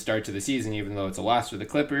a good start to the season, even though it's a loss for the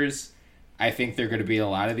Clippers. I think they're going to be in a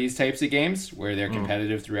lot of these types of games where they're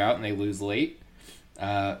competitive throughout and they lose late.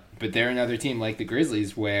 But they're another team like the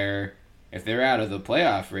Grizzlies where if they're out of the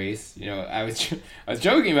playoff race, I was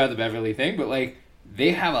joking about the Beverly thing, but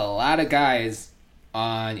they have a lot of guys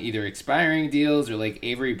on either expiring deals or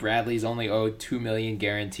Avery Bradley's only owed $2 million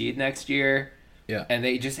guaranteed next year. Yeah. And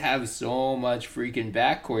they just have so much freaking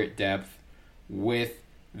backcourt depth with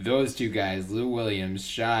those two guys, Lou Williams,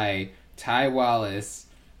 Shai, Ty Wallace,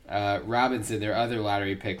 Robinson, their other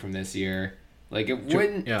lottery pick from this year. It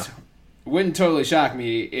wouldn't totally shock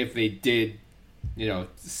me if they did,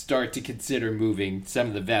 start to consider moving some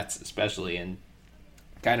of the vets, especially, and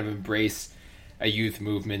kind of embrace a youth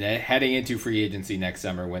movement heading into free agency next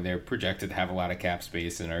summer when they're projected to have a lot of cap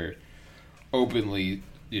space and are openly,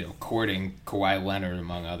 courting Kawhi Leonard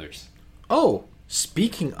among others. Oh,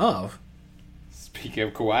 speaking of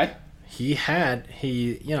Kawhi, he had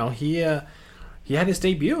his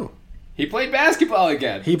debut. He played basketball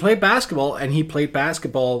again. He played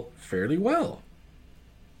basketball fairly well.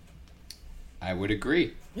 I would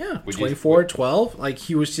agree. Yeah, 24-12. Like,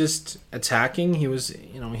 he was just attacking. He was,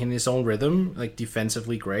 in his own rhythm,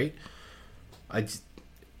 defensively great.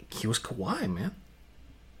 He was Kawhi, man.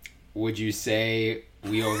 Would you say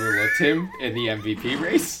we overlooked him in the MVP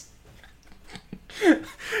race?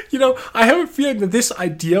 I have a feeling that this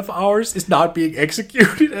idea of ours is not being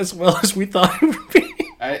executed as well as we thought it would be.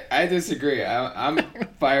 I disagree. I'm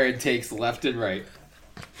firing takes left and right.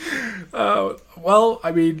 Well,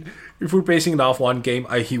 I mean, if we're basing it off one game,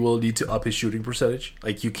 he will need to up his shooting percentage.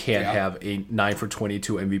 You can't have a 9 for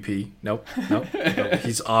 22 MVP. Nope.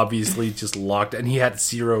 He's obviously just locked, and he had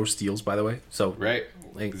 0 steals, by the way. So right,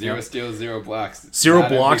 0 steals, 0 blocks, 0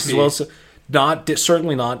 blocks MVP. As well. So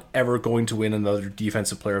certainly not ever going to win another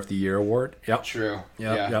Defensive Player of the Year award. Yep. True.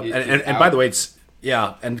 Yep. And by the way,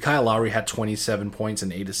 and Kyle Lowry had 27 points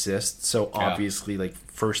and 8 assists. So obviously,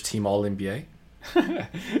 first team All NBA.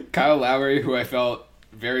 Kyle Lowry, who I felt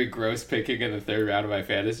very gross picking in the 3rd round of my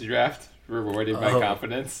fantasy draft, rewarded my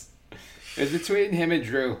confidence. It was between him and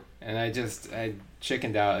Drew, and I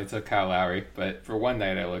chickened out. I took Kyle Lowry, but for one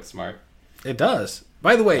night I looked smart. It does.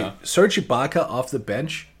 By the way, Serge Ibaka off the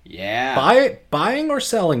bench. Yeah. Buying or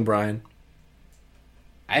selling, Brian?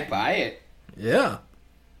 I buy it. Yeah.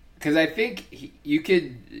 Because I think you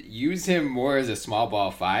could use him more as a small ball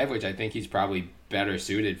 5, which I think he's probably better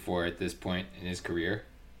suited for at this point in his career.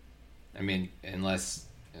 I mean, unless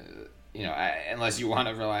you want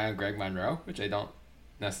to rely on Greg Monroe, which I don't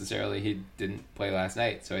necessarily. He didn't play last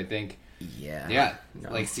night, so I think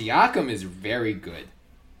Siakam is very good,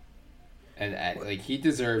 And like he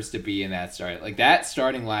deserves to be in that start. Like that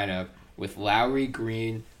starting lineup with Lowry,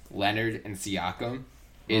 Green, Leonard, and Siakam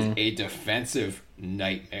is a defensive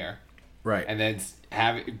nightmare. Right. And then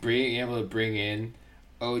being able to bring in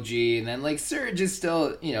OG, and then like Serge is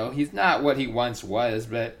still, he's not what he once was,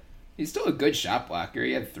 but he's still a good shot blocker.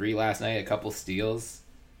 He had 3 last night, a couple steals.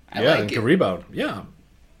 I like and it. Can rebound. Yeah.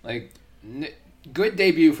 Like, good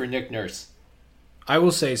debut for Nick Nurse. I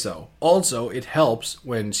will say so. Also, it helps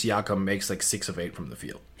when Siakam makes like 6 of 8 from the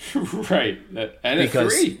field. Right. And a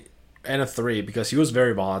 3. And a 3, because he was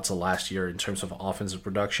very volatile last year in terms of offensive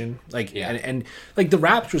production. And like the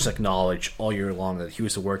Raptors acknowledge all year long that he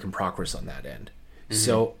was a work in progress on that end. Mm-hmm.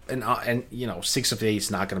 So, and 6 of 8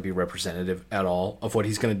 is not going to be representative at all of what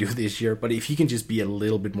he's going to do this year. But if he can just be a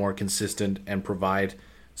little bit more consistent and provide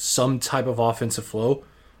some type of offensive flow,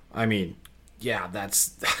 I mean, yeah,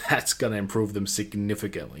 that's going to improve them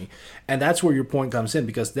significantly. And that's where your point comes in,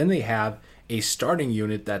 because then they have a starting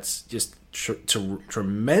unit that's just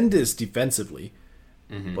tremendous defensively.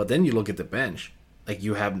 Mm-hmm. But then you look at the bench. Like,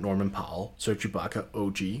 you have Norman Powell, Serge Ibaka,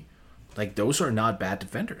 OG. Like, those are not bad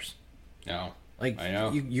defenders. No, like, I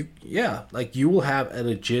know. You will have a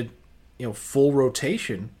legit, full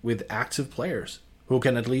rotation with active players who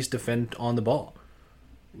can at least defend on the ball.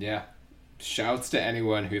 Yeah. Shouts to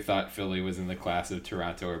anyone who thought Philly was in the class of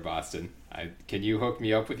Toronto or Boston. Can you hook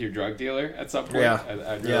me up with your drug dealer at some point? Yeah.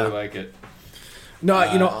 I'd really like it. No,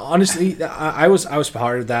 honestly, I was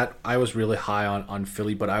part of that. I was really high on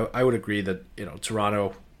Philly, but I would agree that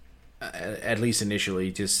Toronto, at least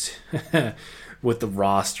initially, just with the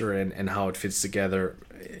roster and how it fits together,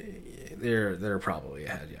 they're probably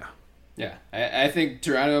ahead. Yeah. Yeah, I think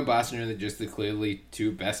Toronto and Boston are just the clearly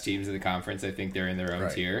 2 best teams in the conference. I think they're in their own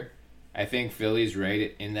tier. I think Philly's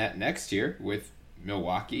right in that next tier with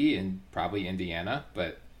Milwaukee and probably Indiana,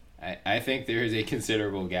 but I think there is a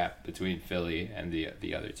considerable gap between Philly and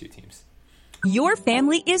the other 2 teams. Your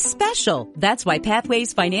family is special. That's why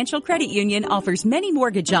Pathways Financial Credit Union offers many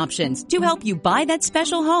mortgage options to help you buy that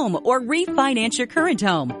special home or refinance your current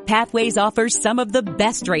home. Pathways offers some of the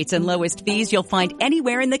best rates and lowest fees you'll find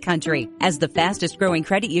anywhere in the country. As the fastest growing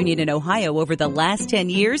credit union in Ohio over the last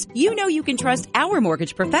 10 years, you know you can trust our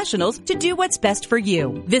mortgage professionals to do what's best for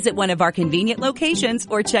you. Visit one of our convenient locations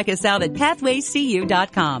or check us out at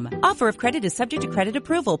pathwayscu.com. Offer of credit is subject to credit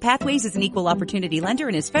approval. Pathways is an equal opportunity lender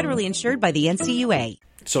and is federally insured by the NCUA.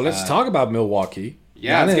 So let's talk about Milwaukee.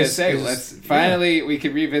 Yeah, I was going to say, let's finally, we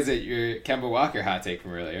can revisit your Kemba Walker hot take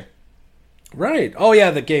from earlier. Right. Oh,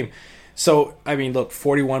 yeah, the game. So, I mean, look,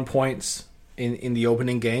 41 points in the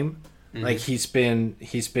opening game. Mm-hmm. Like, he's been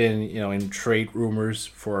in trade rumors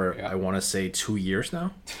for, I want to say, 2 years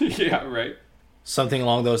now. Yeah, right. Something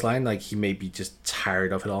along those lines. Like, he may be just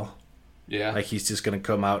tired of it all. Yeah. Like, he's just going to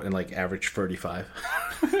come out and, like, average 35.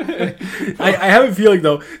 I have a feeling,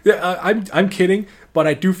 though, I'm kidding, but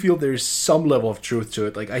I do feel there's some level of truth to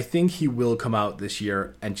it. Like, I think he will come out this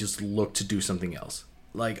year and just look to do something else.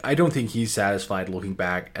 Like, I don't think he's satisfied looking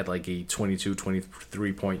back at, like, a 22,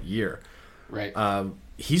 23-point year. Right. I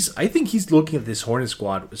think he's looking at this Hornet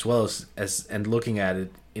squad as well as and looking at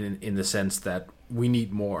it in the sense that we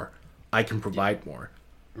need more. I can provide more.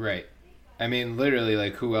 Right. I mean, literally,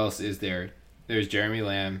 like, who else is there? There's Jeremy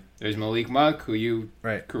Lamb. There's Malik Monk, who you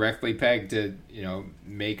correctly pegged to,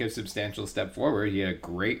 make a substantial step forward. He had a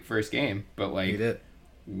great first game, but, like, he did.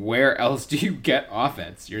 Where else do you get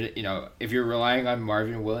offense? If you're relying on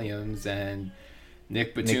Marvin Williams and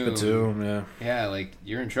Nick Batum, yeah, like,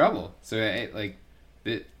 you're in trouble. So,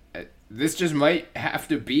 this just might have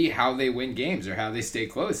to be how they win games or how they stay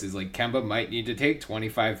close. Is like Kemba might need to take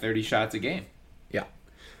 25, 30 shots a game. Yeah.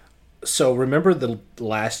 So remember the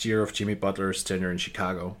last year of Jimmy Butler's tenure in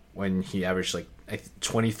Chicago when he averaged like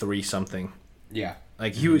 23 something. Yeah.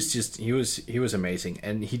 Like he was amazing,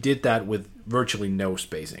 and he did that with virtually no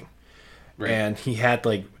spacing. Right. And he had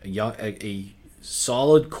like a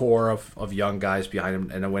solid core of young guys behind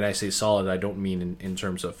him. And when I say solid, I don't mean in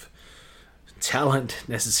terms of talent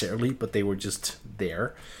necessarily, but they were just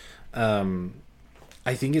there.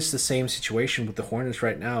 I think it's the same situation with the Hornets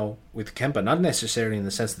right now with Kemba. Not necessarily in the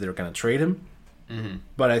sense that they're going to trade him,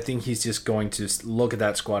 but I think he's just going to look at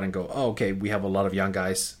that squad and go, oh, okay, we have a lot of young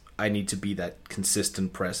guys. I need to be that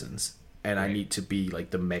consistent presence, and I need to be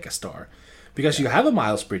like the mega star. Because you have a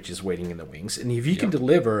Miles Bridges waiting in the wings, and if he can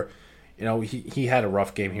deliver, he had a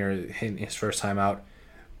rough game here in his first time out,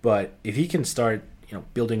 but if he can start,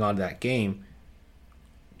 building on that game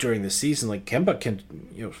during the season, like Kemba can,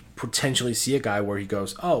 potentially see a guy where he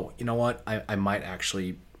goes, oh, you know what, I might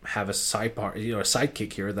actually have a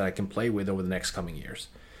sidekick here that I can play with over the next coming years.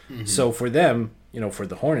 Mm-hmm. So for them, for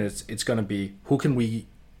the Hornets, it's going to be who can we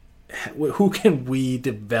who can we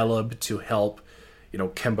develop to help,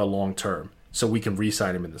 Kemba long term so we can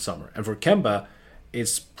re-sign him in the summer? And for Kemba,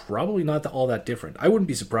 it's probably not all that different. I wouldn't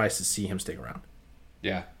be surprised to see him stick around.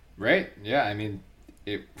 Yeah, right. Yeah, I mean,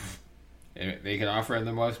 they can offer him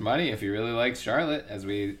the most money if he really likes Charlotte, as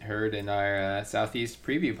we heard in our Southeast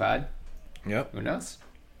preview pod. Yep. Who knows?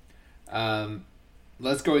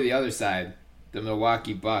 Let's go to the other side, the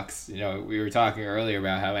Milwaukee Bucks. We were talking earlier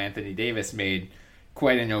about how Anthony Davis made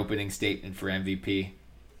quite an opening statement for MVP.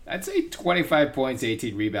 I'd say 25 points,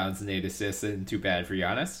 18 rebounds, and 8 assists isn't too bad for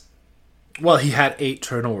Giannis. Well, he had 8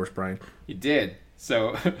 turnovers, Brian. He did.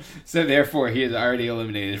 So therefore, he is already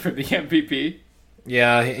eliminated from the MVP.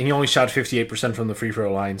 Yeah, and he only shot 58% from the free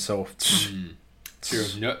throw line, so...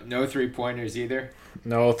 True. No three-pointers either?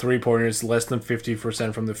 No three-pointers, less than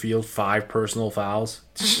 50% from the field, 5 personal fouls.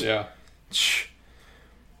 Yeah.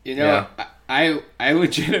 I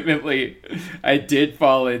legitimately, I did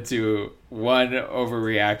fall into one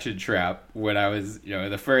overreaction trap when I was,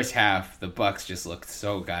 in the first half, the Bucks just looked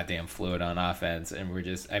so goddamn fluid on offense, and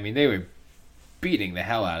they were beating the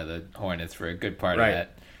hell out of the Hornets for a good part of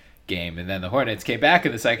that game, and then the Hornets came back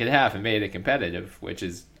in the second half and made it competitive, which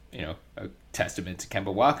is, a testament to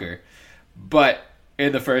Kemba Walker. But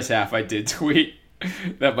in the first half, I did tweet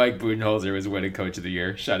that Mike Budenholzer was winning Coach of the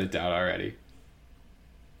Year. Shut it down already.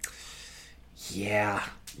 Yeah.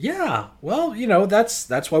 Well,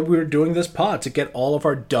 that's why we were doing this pod, to get all of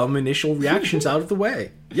our dumb initial reactions out of the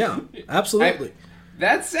way. Yeah, absolutely.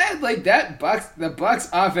 That said, the Bucks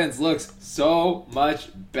offense looks so much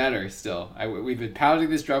better still. We've been pounding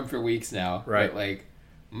this drum for weeks now. Right.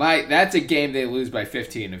 But that's a game they lose by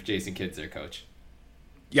 15 if Jason Kidd's their coach.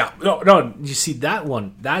 Yeah, no. You see that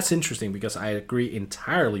one? That's interesting because I agree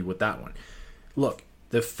entirely with that one. Look,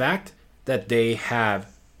 the fact that they have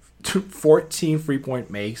 14 3-point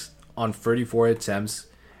makes on 34 attempts,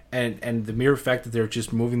 and the mere fact that they're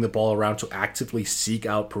just moving the ball around to actively seek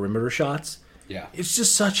out perimeter shots. Yeah, it's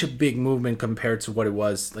just such a big movement compared to what it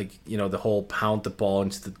was the whole pound the ball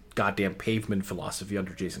into the goddamn pavement philosophy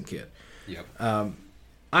under Jason Kidd. Yep.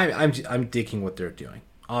 I'm digging what they're doing,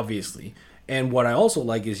 obviously. And what I also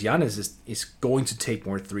like is Giannis is going to take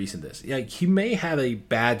more threes in this. He may have a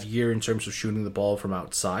bad year in terms of shooting the ball from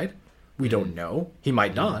outside. We don't know. He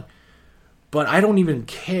might not. But I don't even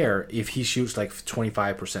care if he shoots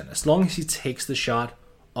 25%. As long as he takes the shot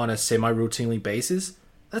on a semi-routinely basis,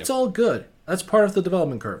 that's all good. That's part of the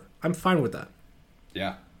development curve. I'm fine with that.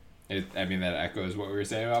 Yeah. That echoes what we were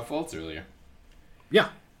saying about Fultz earlier. Yeah.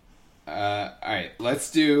 All right,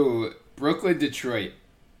 let's do Brooklyn-Detroit.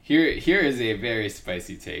 Here is a very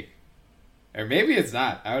spicy take. Or maybe it's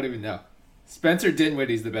not. I don't even know. Spencer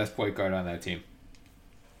Dinwiddie's the best point guard on that team.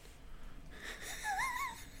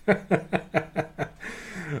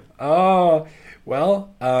 Oh, well,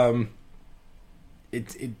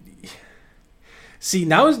 See,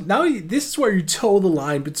 now this is where you toe the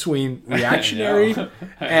line between reactionary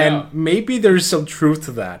and maybe there's some truth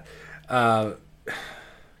to that.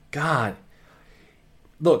 God.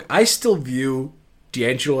 Look, I still view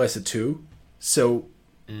D'Angelo as a 2, so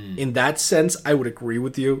in that sense, I would agree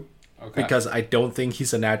with you. Okay. Because I don't think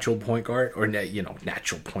he's a natural point guard, or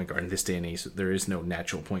natural point guard in this day and age. There is no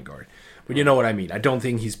natural point guard, but you know what I mean. I don't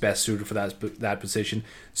think he's best suited for that position.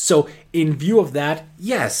 So, in view of that,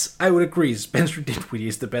 yes, I would agree. Spencer Dinwiddie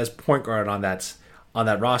is the best point guard on that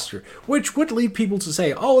roster, which would lead people to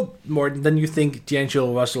say, "Oh, more than you think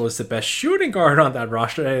D'Angelo Russell is the best shooting guard on that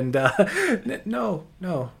roster." And no,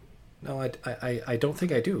 I don't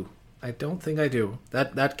think I do. I don't think I do.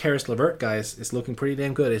 That Karis LeVert guy is looking pretty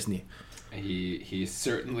damn good, isn't he? He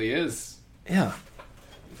certainly is. Yeah.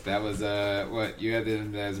 That was what you had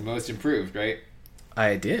him as most improved, right?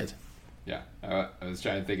 I did. Yeah. I was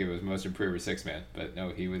trying to think if it was most improved or sixth man, but no,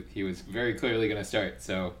 he was very clearly going to start.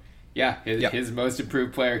 So yeah, his most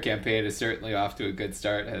improved player campaign is certainly off to a good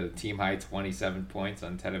start. Had a team high 27 points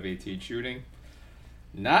on 10 of 18 shooting.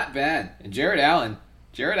 Not bad. And Jared Allen's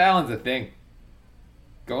a thing.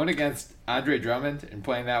 Going against Andre Drummond and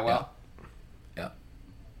playing that well.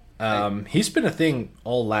 Yeah. He's been a thing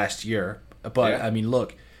all last year. But,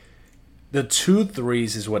 look, the 2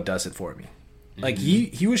 threes is what does it for me.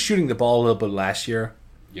 He was shooting the ball a little bit last year.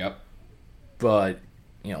 Yep. But,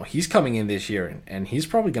 he's coming in this year, and he's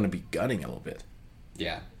probably going to be gunning a little bit.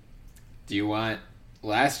 Yeah. Do you want...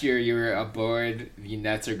 Last year you were aboard the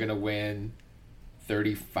Nets are going to win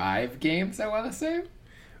 35 games, I want to say?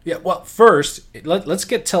 Yeah, well, first, let's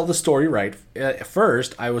tell the story right.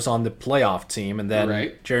 First, I was on the playoff team, and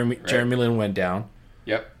then Jeremy Lin went down.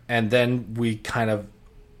 Yep. And then we kind of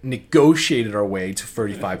negotiated our way to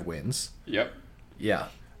 35 wins. Yep. Yeah.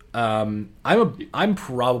 I'm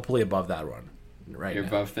probably above that one right You're now.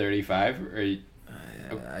 above 35? Or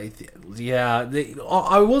I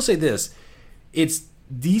will say this. It's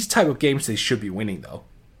these type of games they should be winning, though.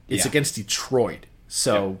 It's Yeah. against Detroit.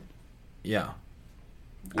 So, yeah.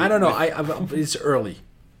 I don't know. It's early.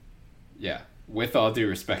 Yeah, with all due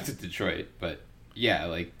respect to Detroit, but yeah,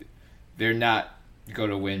 like they're not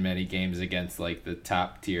going to win many games against like the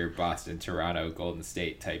top tier Boston, Toronto, Golden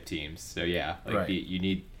State type teams. So yeah, like Right.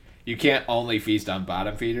 you can't only feast on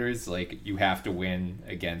bottom feeders. Like you have to win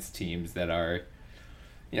against teams that are,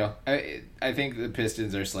 I think the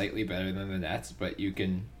Pistons are slightly better than the Nets, but you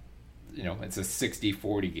can, it's a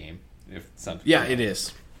 60-40 game if something. Yeah, it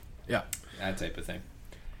is. Yeah. That type of thing.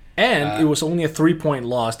 And it was only a 3-point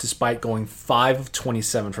loss despite going 5 of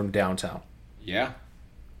 27 from downtown. Yeah,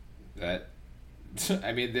 that.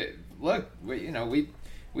 I mean, look, we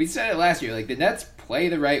said it last year. Like the Nets play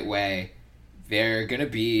the right way, they're gonna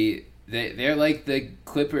be. They're like the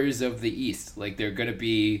Clippers of the East. Like they're gonna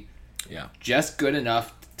be, just good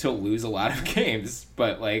enough to lose a lot of games,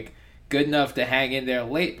 but like good enough to hang in there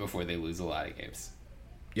late before they lose a lot of games.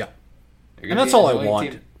 Yeah, And that's all I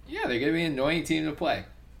want. Yeah, they're gonna be an annoying team to play.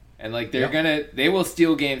 And like they will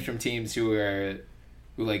steal games from teams who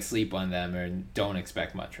like sleep on them and don't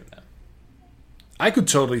expect much from them. I could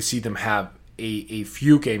totally see them have a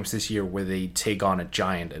few games this year where they take on a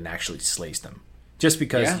giant and actually slays them, just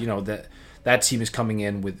because that team is coming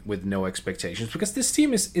in with no expectations, because this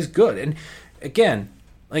team is good. And again,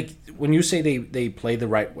 like when you say they play the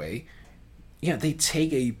right way, they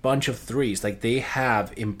take a bunch of threes. Like they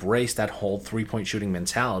have embraced that whole 3-point shooting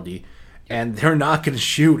mentality. And they're not going to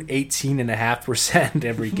shoot 18.5%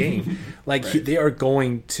 every game. Like right. They are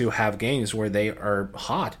going to have games where they are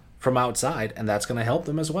hot from outside, and that's going to help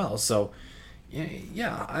them as well. So,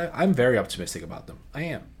 I'm very optimistic about them. I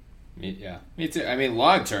am. Me too. I mean,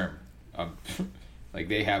 long term, like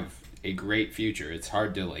they have a great future. It's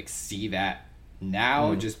hard to like see that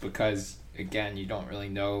now, just because again, you don't really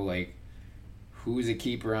know like who's a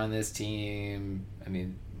keeper on this team. I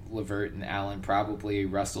mean, LeVert and Allen probably.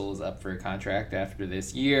 Russell is up for a contract after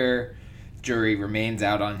this year. Jury remains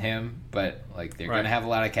out on him, but like they're going to have a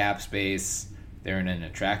lot of cap space. They're in an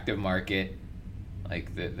attractive market.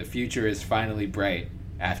 Like the future is finally bright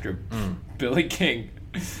after Billy King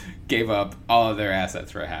gave up all of their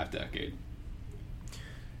assets for a half decade.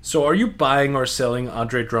 So are you buying or selling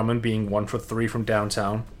Andre Drummond being 1 for 3 from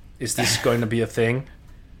downtown? Is this going to be a thing?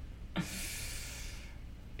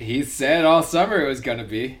 He said all summer it was going to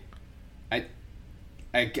be.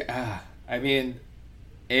 I mean,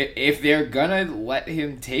 if they're going to let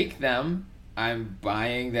him take them, I'm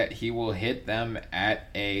buying that he will hit them at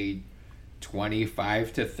a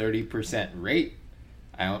 25 to 30% rate.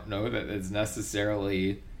 I don't know that it's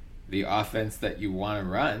necessarily the offense that you want to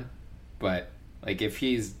run, but like if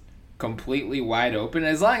he's completely wide open,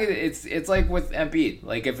 as long as it's like with Embiid,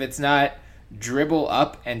 like if it's not dribble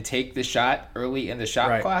up and take the shot early in the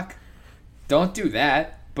shot clock, don't do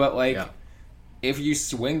that. But like if you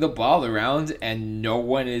swing the ball around and no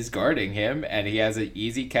one is guarding him and he has an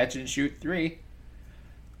easy catch and shoot 3,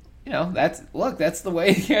 that's the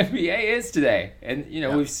way the NBA is today. And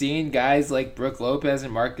we've seen guys like Brook Lopez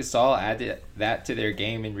and Marc Gasol add that to their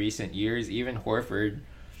game in recent years. Even Horford,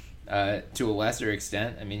 to a lesser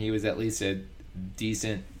extent. I mean, he was at least a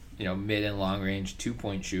decent, mid and long range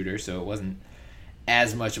 2-point shooter, so it wasn't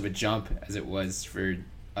as much of a jump as it was for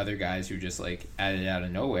other guys who just like added it out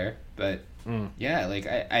of nowhere. But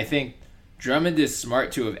I think Drummond is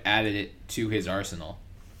smart to have added it to his arsenal,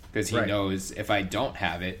 because he knows if I don't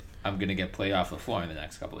have it, I'm going to get played off the floor in the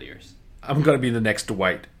next couple of years. I'm going to be the next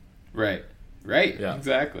Dwight. Right. Yeah.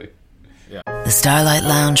 Exactly. Yeah. The Starlight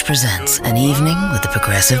Lounge presents An Evening with the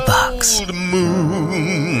Progressive Box. Old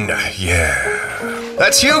moon, yeah.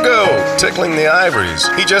 That's Hugo, tickling the ivories.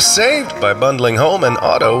 He just saved by bundling home and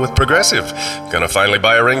auto with Progressive. Gonna finally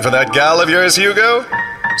buy a ring for that gal of yours, Hugo?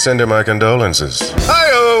 Send her my condolences.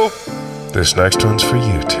 Hi-oh! This next one's for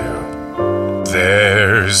you two.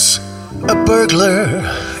 There's a burglar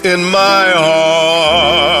in my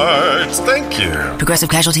heart. Thank you. Progressive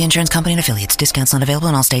Casualty Insurance Company and Affiliates. Discounts not available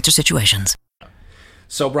in all states or situations.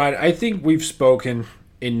 So, Brian, I think we've spoken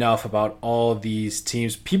enough about all these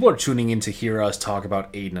teams. People are tuning in to hear us talk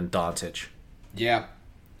about Aiden and Doncic. Yeah.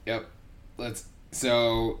 Yep.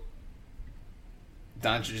 So,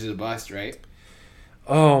 Doncic is a bust, right?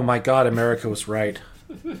 Oh, my God, America was right.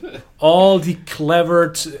 All the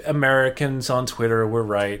clever Americans on Twitter were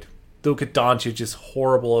right. Luka Doncic is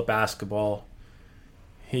horrible at basketball.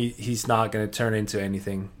 He's not going to turn into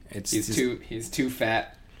anything. He's too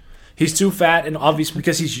fat. He's too fat, and obviously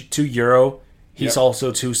because he's too Euro, He's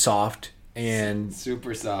also too soft and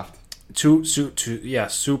super soft.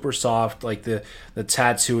 Super soft. Like the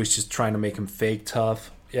tattoo is just trying to make him fake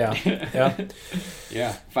tough. Yeah, yeah,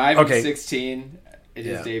 yeah. 5-16 in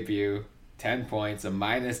his debut. 10 points, a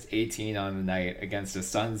minus 18 on the night against a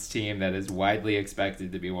Suns team that is widely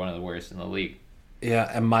expected to be one of the worst in the league. Yeah,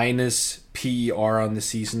 a minus PER on the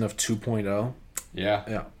season of 2.0.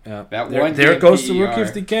 Yeah. There goes the Rookie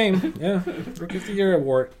of the Game. Yeah, Rookie of the Year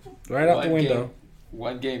award. Right out the window.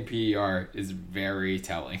 One game PER is very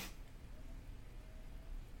telling.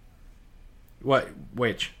 What?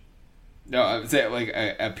 Which? No, I'm saying like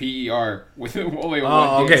a PER with only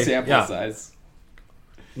one game sample size.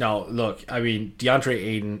 No, look, I mean, DeAndre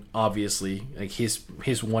Ayton, obviously, like his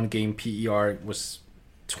 1 game PER was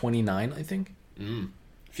 29, I think.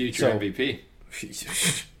 Future MVP.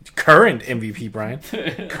 Current MVP, Brian.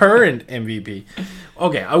 Current MVP.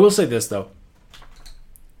 Okay, I will say this, though.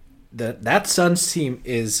 That Suns team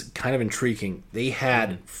is kind of intriguing. They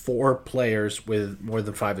had 4 players with more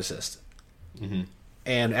than 5 assists.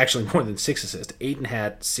 And actually more than 6 assists. Ayton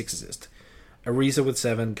had 6 assists. Ariza with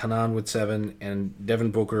 7, Kanan with 7, and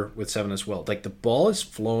Devin Booker with 7 as well. Like, the ball is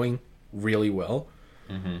flowing really well.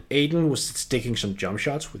 Ayton was sticking some jump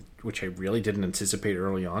shots, which I really didn't anticipate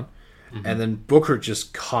early on. And then Booker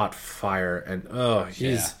just caught fire, and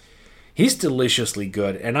he's deliciously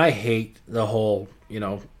good. And I hate the whole,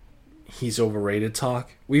 he's overrated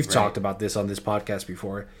talk. We've talked about this on this podcast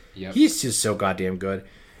before. Yep. He's just so goddamn good.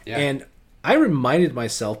 Yeah. And I reminded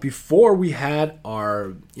myself before we had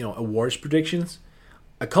our, awards predictions,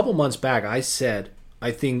 a couple months back, I said, I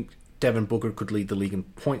think Devin Booker could lead the league in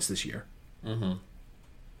points this year.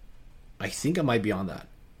 I think I might be on that.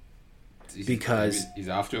 Because he's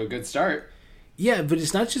off to a good start. Yeah, but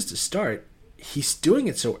it's not just a start. He's doing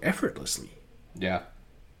it so effortlessly. Yeah.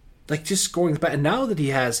 Like, just scoring back. And now that he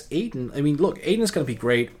has Ayton, I mean, look, Ayton's going to be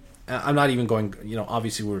great. I'm not even going,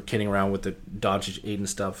 obviously we're kidding around with the Doncic, Ayton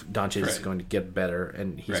stuff. Doncic is going to get better,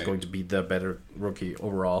 and he's going to be the better rookie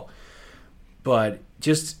overall. But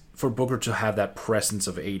just for Booker to have that presence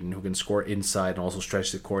of Ayton, who can score inside and also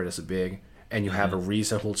stretch the court as a big, and you have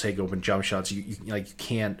Ariza who'll take open jump shots, you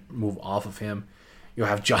can't move off of him. You'll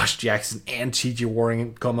have Josh Jackson and T.J.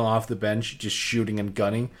 Warren coming off the bench, just shooting and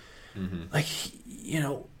gunning. Like,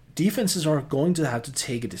 defenses are going to have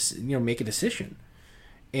to make a decision.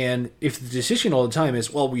 And if the decision all the time is,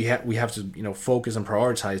 well, we have to focus and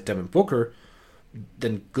prioritize Devin Booker,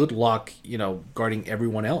 then good luck guarding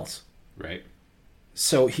everyone else. Right.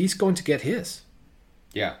 So he's going to get his.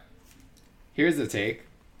 Yeah. Here's the take.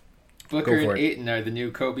 Booker and Ayton are the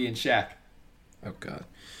new Kobe and Shaq. Oh God.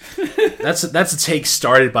 That's a take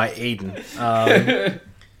started by Ayton.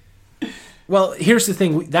 Well, here's the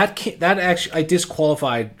thing. That actually I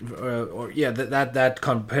disqualified, that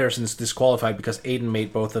comparison is disqualified because Ayton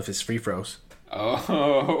made both of his free throws.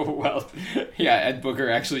 Oh well, yeah. And Booker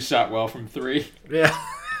actually shot well from 3. Yeah,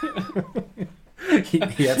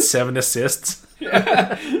 he had 7 assists.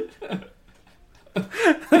 Yeah.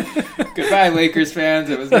 Goodbye, Lakers fans.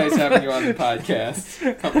 It was nice having you on the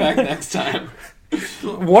podcast. Come back next time.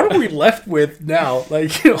 What are we left with now?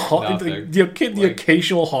 Like, the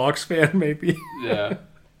occasional Hawks fan, maybe. Yeah.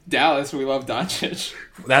 Dallas, we love Doncic.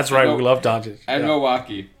 That's right, we love Doncic. And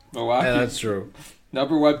Milwaukee. Yeah, that's true.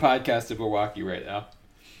 Number 1 podcast in Milwaukee right now.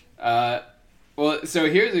 Well, so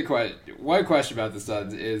here's one question about the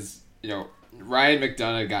Suns is, Ryan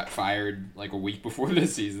McDonough got fired like a week before the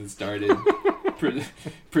season started.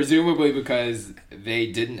 Presumably because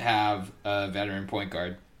they didn't have a veteran point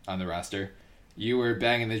guard on the roster. You were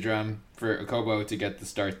banging the drum for Okobo to get the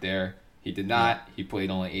start there. He did not. He played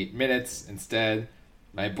only 8 minutes. Instead,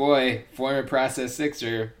 my boy, former process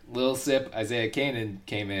Sixer, Lil Sip, Isaiah Canaan,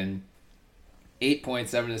 came in. 8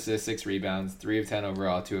 points, 7 assists, 6 rebounds, 3 of 10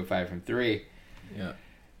 overall, 2 of 5 from 3. Yeah.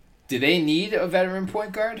 Do they need a veteran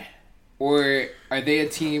point guard? Or are they a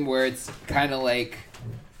team where it's kind of like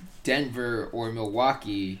Denver or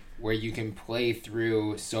Milwaukee, where you can play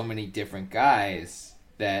through so many different guys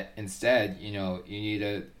that instead, you need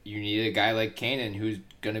a guy like Canaan who's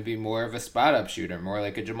going to be more of a spot up shooter, more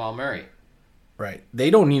like a Jamal Murray. Right.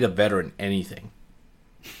 They don't need a veteran anything.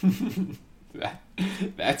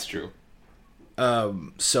 That's true.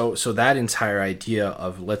 So that entire idea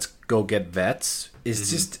of let's go get vets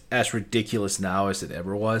is just as ridiculous now as it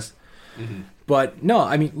ever was. But no,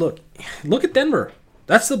 I mean, look at Denver.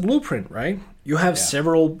 That's the blueprint, right? You have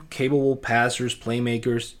several capable passers,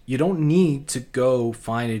 playmakers. You don't need to go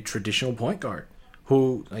find a traditional point guard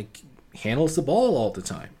who handles the ball all the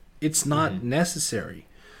time. It's not necessary.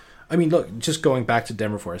 I mean, look, just going back to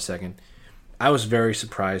Denver for a second, I was very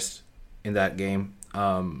surprised in that game.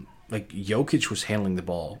 like Jokic was handling the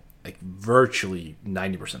ball like virtually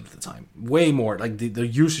 90% of the time. Way more. Like the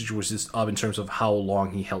usage was just up in terms of how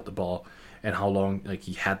long he held the ball and how long like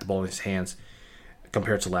he had the ball in his hands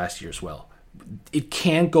compared to last year as well. It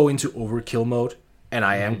can go into overkill mode, and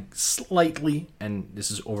I am slightly, and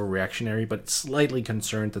this is overreactionary, but slightly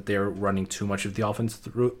concerned that they're running too much of the offense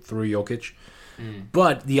through Jokic.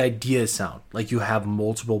 But the idea is sound. Like, you have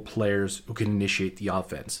multiple players who can initiate the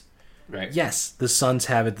offense. Right. Yes, the Suns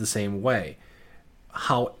have it the same way.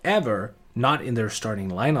 However, not in their starting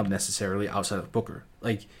lineup necessarily outside of Booker.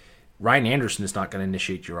 Like, Ryan Anderson is not going to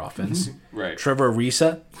initiate your offense. Right. Trevor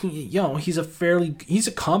Ariza, he's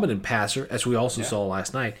a competent passer, as we also saw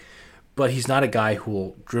last night, but he's not a guy who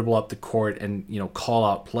will dribble up the court and, call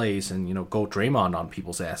out plays and, go Draymond on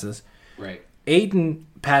people's asses. Right. Aiden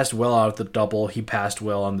passed well out of the double. He passed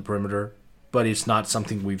well on the perimeter, but it's not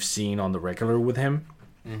something we've seen on the regular with him,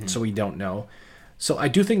 so we don't know. So I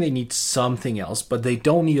do think they need something else, but they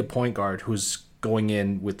don't need a point guard who's going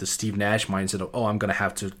in with the Steve Nash mindset of, I'm going to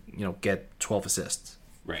have to, get 12 assists.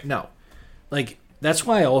 Right. No. Like, that's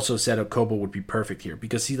why I also said Okobo would be perfect here,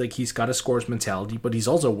 because he's got a scorer's mentality, but he's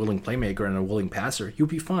also a willing playmaker and a willing passer. He'll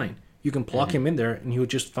be fine. You can plug him in there, and he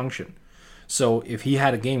would just function. So if he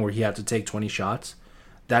had a game where he had to take 20 shots,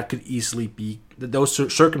 that could easily be,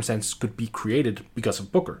 those circumstances could be created because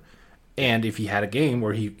of Booker. And if he had a game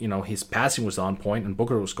where his passing was on point and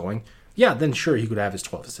Booker was going, then sure, he could have his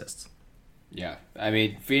 12 assists. Yeah, I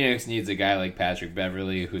mean, Phoenix needs a guy like Patrick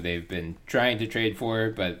Beverley, who they've been trying to trade for,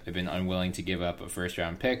 but have been unwilling to give up a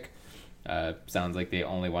first-round pick. Sounds like they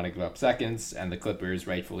only want to give up seconds, and the Clippers,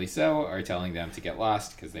 rightfully so, are telling them to get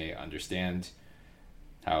lost because they understand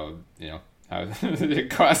how it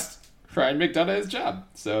cost Ryan McDonough his job.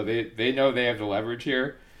 So they know they have the leverage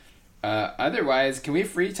here. Otherwise, can we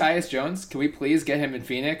free Tyus Jones? Can we please get him in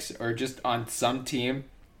Phoenix or just on some team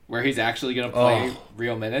where he's actually going to play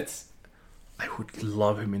real minutes? I would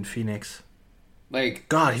love him in Phoenix. Like,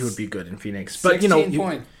 God, he would be good in Phoenix. But 16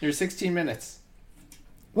 points. You're 16 minutes.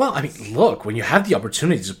 Well, I mean, look, when you have the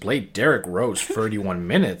opportunity to play Derrick Rose 31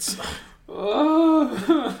 minutes,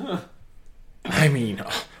 I mean,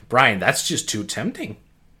 Brian, that's just too tempting.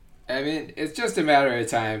 I mean, it's just a matter of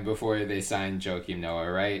time before they sign Joakim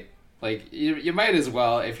Noah, right? Like, you might as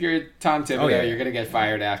well. If you're Tom Thibodeau, you're going to get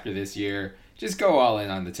fired after this year. Just go all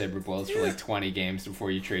in on the Timberwolves for like 20 games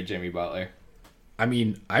before you trade Jimmy Butler. I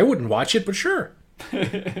mean, I wouldn't watch it, but sure.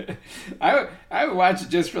 I would watch it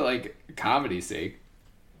just for like comedy's sake.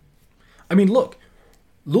 I mean, look,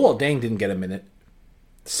 Luol Deng didn't get a minute,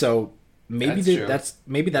 so maybe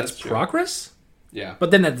that's progress. Yeah,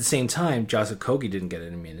 but then at the same time, Josh Okogie didn't get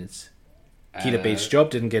any minutes. Keita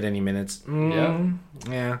Bates-Diop didn't get any minutes.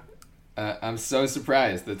 Yeah. I'm so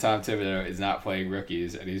surprised that Tom Thibodeau is not playing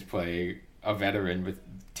rookies and he's playing a veteran with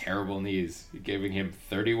terrible knees, giving him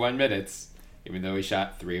 31 minutes, even though he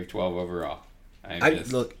shot 3 of 12 overall.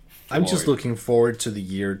 I'm just looking forward to the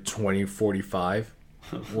year 2045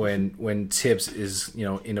 when Tibbs is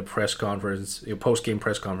in a press conference, a post game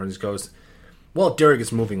press conference, goes, "Well, Derek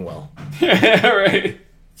is moving well." Right.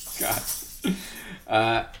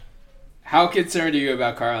 God. How concerned are you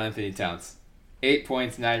about Karl Anthony Towns? 8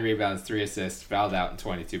 points, 9 rebounds, 3 assists, fouled out in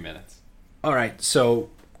 22 minutes. All right, so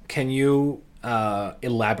can you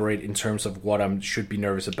elaborate in terms of what I should be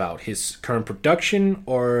nervous about? His current production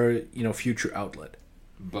or, future outlet?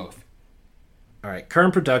 Both. All right,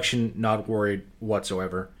 current production, not worried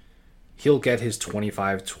whatsoever. He'll get his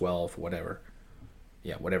 25, 12, whatever.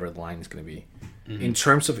 Yeah, whatever the line is going to be. Mm-hmm. In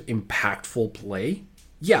terms of impactful play,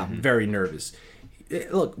 very nervous.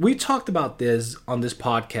 Look, we talked about this on this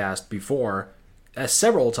podcast before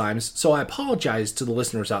several times, so I apologize to the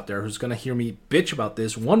listeners out there who's going to hear me bitch about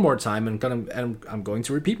this one more time, and I'm going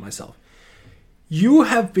to repeat myself. You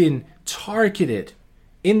have been targeted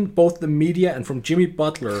in both the media and from Jimmy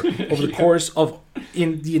Butler over the course of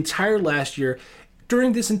in the entire last year,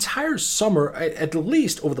 during this entire summer, at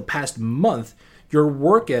least over the past month. Your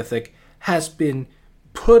work ethic has been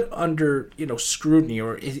put under scrutiny,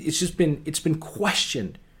 or it's been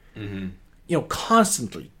questioned,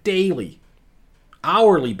 constantly, daily,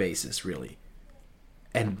 hourly basis, really.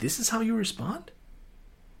 And this is how you respond?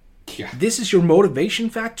 Yeah. This is your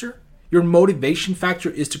motivation factor? Your motivation factor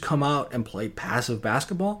is to come out and play passive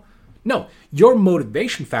basketball? No, your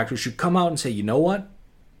motivation factor should come out and say, you know what?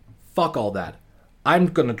 Fuck all that. I'm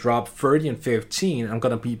going to drop 30 and 15. I'm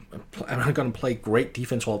going to play great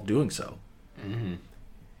defense while doing so. Mm-hmm.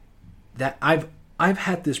 That I've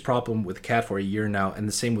had this problem with Cat for a year now, and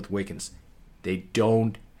the same with Wiggins. They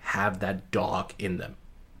don't have that dog in them,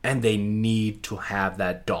 and they need to have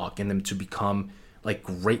that dog in them to become like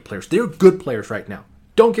great players. They're good players right now.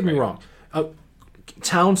 Don't get me wrong.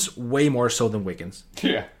 Towns way more so than Wiggins.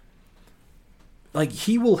 Yeah. Like,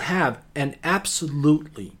 he will have an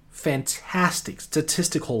absolutely fantastic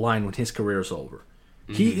statistical line when his career is over.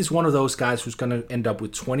 Mm-hmm. He is one of those guys who's going to end up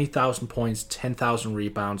with 20,000 points, 10,000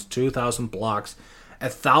 rebounds, 2,000 blocks,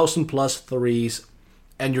 1,000 plus threes,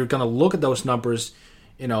 and you're going to look at those numbers,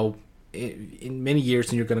 in many years,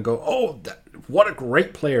 and you're going to go, oh, what a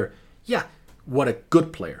great player. Yeah, what a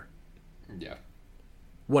good player. Yeah.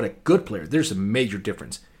 What a good player. There's a major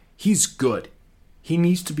difference. He's good. He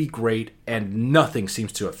needs to be great, and nothing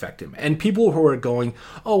seems to affect him. And people who are going,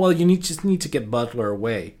 oh, well, just need to get Butler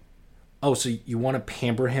away. Oh, so you want to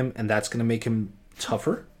pamper him, and that's going to make him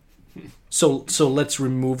tougher? So let's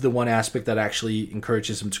remove the one aspect that actually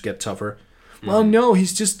encourages him to get tougher. Mm-hmm. Well, no,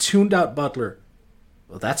 he's just tuned out Butler.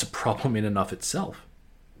 Well, that's a problem in and of itself.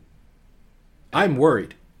 I'm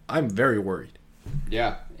worried. I'm very worried.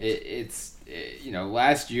 Yeah,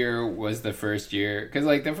 last year was the first year,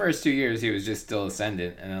 because the first 2 years he was just still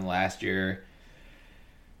ascendant, and then last year,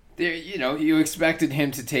 you expected him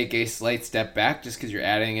to take a slight step back just because you're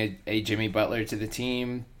adding a Jimmy Butler to the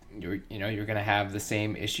team. You're going to have the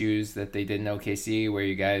same issues that they did in OKC, where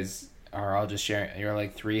you guys are all just sharing. You're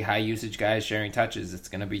like 3 high usage guys sharing touches. It's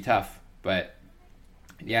going to be tough, but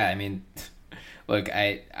yeah, I mean, look,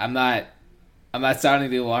 I'm not sounding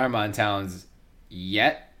the alarm on Towns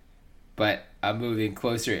yet. But I'm moving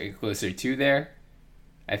closer and closer to there.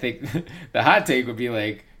 I think the hot take would be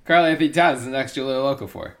like, Karl-Anthony Towns is the next Jahlil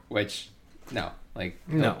Okafor, which, no,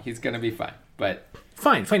 he's going to be fine. But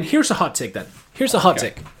Fine. Here's a hot take then. Here's a hot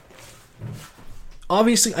take.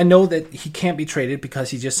 Obviously, I know that he can't be traded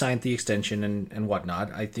because he just signed the extension and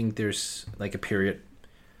whatnot. I think there's a period.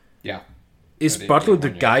 Yeah. Is Butler the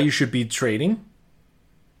guy you should be trading?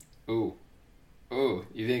 Ooh,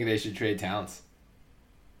 you think they should trade Towns?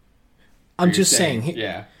 I'm just saying.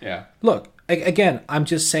 Yeah. Look, again, I'm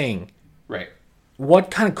just saying. Right. What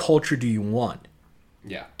kind of culture do you want?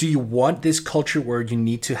 Yeah. Do you want this culture where you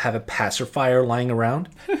need to have a pacifier lying around?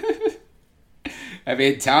 I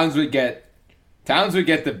mean, Towns would get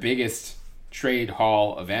the biggest trade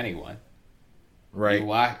haul of anyone. Right.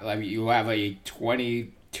 You have a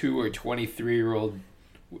 22 or 23-year-old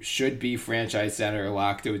should be franchise center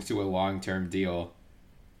locked into a long-term deal.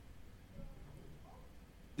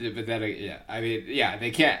 But then,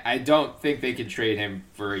 they can't. I don't think they can trade him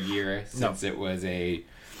for a year since it was a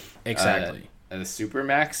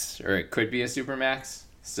supermax, or it could be a supermax.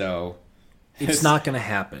 So it's not going to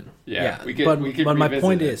happen. Yeah. But my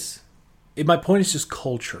point is just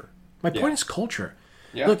culture. My point is culture.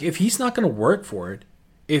 Yeah. Look, if he's not going to work for it,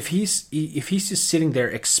 if he's just sitting there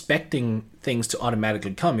expecting things to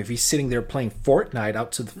automatically come, if he's sitting there playing Fortnite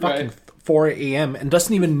out to the fucking 4 a.m. and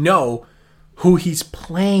doesn't even know who he's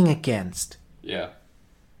playing against. Yeah.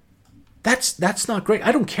 That's not great.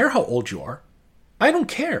 I don't care how old you are. I don't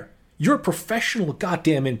care. You're a professional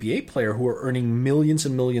goddamn NBA player who are earning millions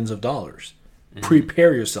and millions of dollars. Mm-hmm.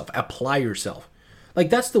 Prepare yourself. Apply yourself.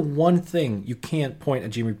 That's the one thing you can't point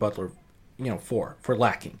at Jimmy Butler, for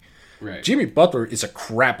lacking. Right. Jimmy Butler is a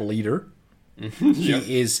crap leader. Mm-hmm.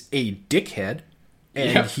 He is a dickhead.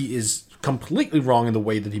 And he is completely wrong in the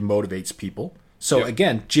way that he motivates people. So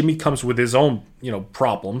again, Jimmy comes with his own,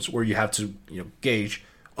 problems where you have to, gauge,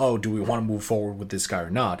 do we want to move forward with this guy or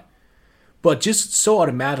not? But just so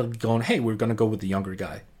automatically going, hey, we're going to go with the younger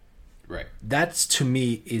guy. Right. That's, to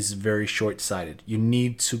me, is very short-sighted. You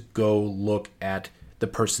need to go look at the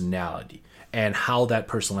personality and how that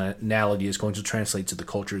personality is going to translate to the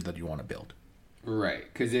culture that you want to build. Right.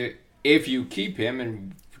 Because if you keep him,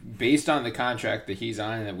 and based on the contract that he's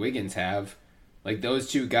on and that Wiggins have, those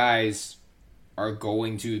two guys are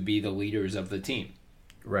going to be the leaders of the team.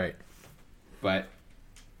 Right. But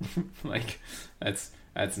that's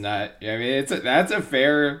not, I mean, that's a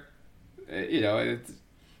fair, they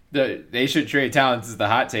should trade Towns is the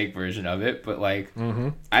hot take version of it, but mm-hmm.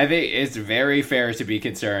 I think it's very fair to be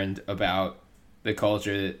concerned about the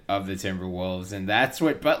culture of the Timberwolves, and that's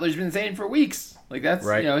what Butler's been saying for weeks. That's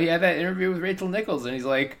right. He had that interview with Rachel Nichols, and he's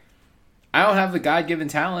like, I don't have the God-given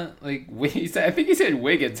talent. I think he said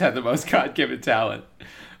Wiggins had the most God-given talent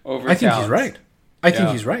over Towns. I think he's right. I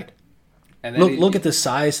think he's right. And then look at the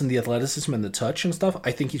size and the athleticism and the touch and stuff.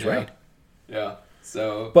 I think he's right. Yeah.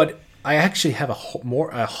 So, but I actually have a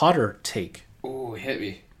hotter take. Ooh, hit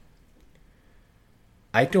me.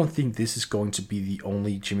 I don't think this is going to be the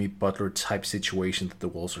only Jimmy Butler type situation that the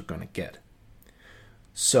Wolves are going to get.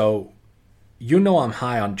 So, I'm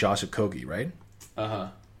high on Josh Okogie, right? Uh-huh.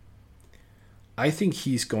 I think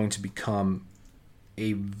he's going to become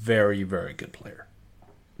a very, very good player.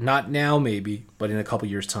 Not now, maybe, but in a couple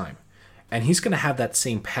years' time. And he's going to have that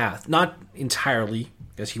same path. Not entirely,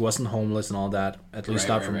 because he wasn't homeless and all that, at least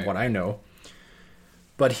not from what I know.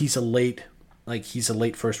 But he's a late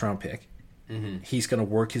first-round pick. Mm-hmm. He's going to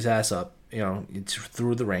work his ass up,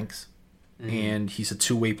 through the ranks. Mm-hmm. And he's a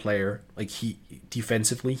two-way player. Like,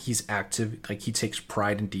 defensively, he's active. Like, he takes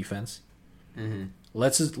pride in defense. Mm-hmm.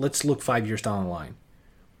 Let's look 5 years down the line.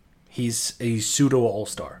 He's a pseudo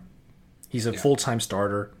all-star. He's a full-time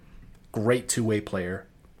starter, great two-way player.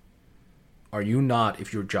 Are you not,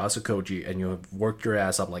 if you're Josh Okogie and you have worked your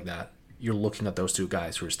ass up like that, you're looking at those two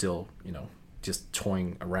guys who are still, just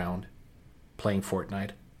toying around, playing Fortnite?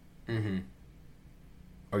 Mm-hmm.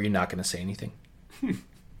 Are you not going to say anything?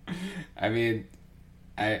 I mean,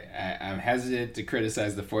 I'm hesitant to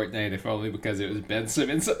criticize the Fortnite, if only because it was Ben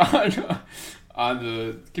Simmons on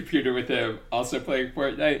the computer with him also playing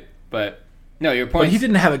Fortnite. But no, your point. But he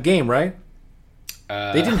didn't have a game, right?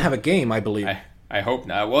 They didn't have a game, I believe. I hope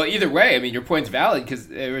not. Well, either way, I mean, your point's valid because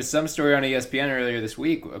there was some story on ESPN earlier this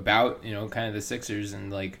week about, kind of the Sixers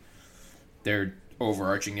and, like, their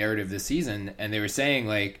overarching narrative this season. And they were saying,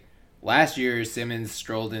 like, last year Simmons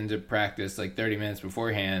strolled into practice, like, 30 minutes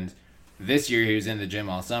beforehand. This year he was in the gym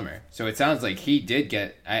all summer. So it sounds like he did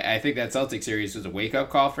get... I think that Celtics series was a wake-up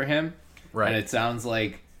call for him. Right. And it sounds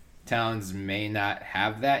like Towns may not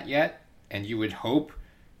have that yet. And you would hope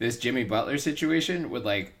this Jimmy Butler situation would,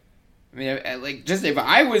 like... I mean, like, just if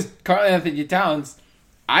I was Karl Anthony Towns,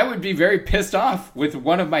 I would be very pissed off with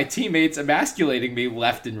one of my teammates emasculating me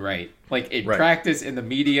left and right. Like, in practice, in the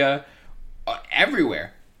media,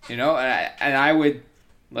 everywhere. And I would,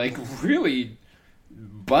 like, really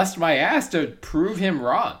bust my ass to prove him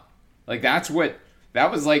wrong. Like, that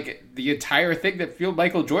was, like, the entire thing that fueled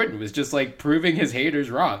Michael Jordan was just, like, proving his haters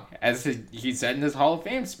wrong, as he said in his Hall of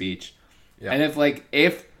Fame speech. Yeah. And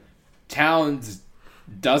if Towns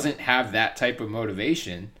doesn't have that type of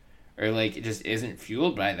motivation, or like it just isn't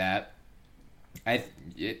fueled by that,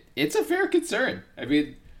 it's a fair concern. I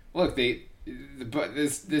mean, look, this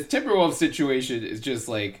Timberwolves situation is just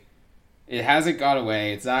like, it hasn't gone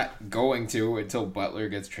away. It's not going to until Butler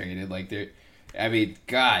gets traded. Like,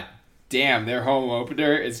 god damn, their home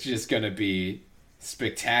opener is just gonna be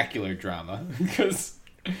spectacular drama because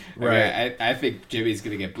I think Jimmy's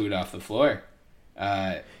gonna get booed off the floor.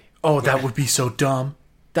 That would be so dumb.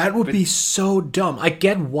 That would be so dumb. I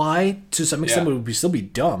get why, to some extent, it would still be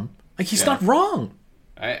dumb. Like, he's not wrong.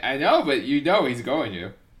 I know, but he's going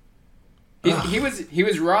to. He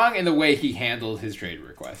was wrong in the way he handled his trade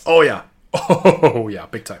request. Oh, yeah. Oh, yeah,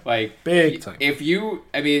 big time. Like, big time. If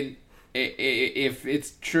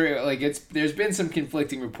it's true, like, there's been some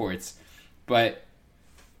conflicting reports, but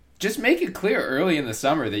just make it clear early in the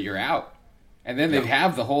summer that you're out. And then they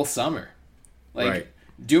have the whole summer. Like,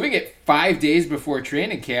 doing it 5 days before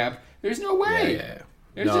training camp, there's no way.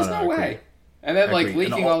 There's just no way. And then, like,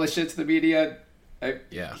 leaking all the shit to the media,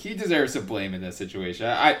 he deserves some blame in this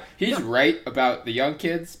situation. He's right about the young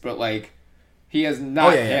kids, but, like, he has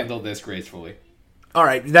not handled this gracefully. All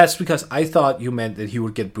right, that's because I thought you meant that he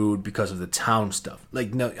would get booed because of the town stuff.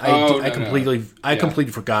 Like, no, I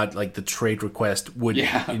completely forgot, like, the trade request would,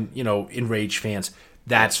 enrage fans.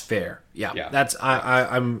 That's fair. Yeah. That's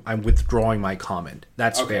I'm withdrawing my comment.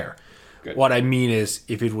 That's fair. Good. What I mean is,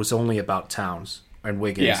 if it was only about Towns and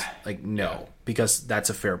Wiggins, because that's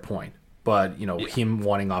a fair point. But him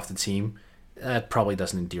wanting off the team, that probably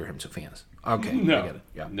doesn't endear him to fans. Okay, no, I get it.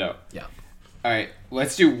 Yeah. All right,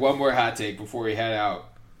 let's do one more hot take before we head out.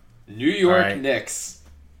 New York Knicks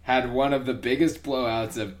had one of the biggest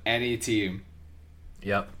blowouts of any team.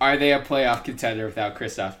 Yep. Are they a playoff contender without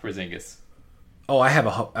Kristaps Porzingis? Oh, I have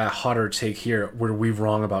a hotter take here. Were we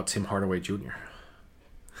wrong about Tim Hardaway Jr.?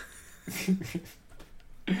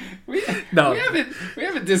 we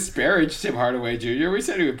haven't disparaged Tim Hardaway Jr. We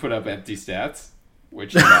said he would put up empty stats,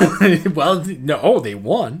 which well, no, they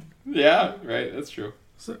won. Yeah, right. That's true.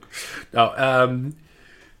 Look,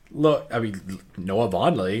 I mean, Noah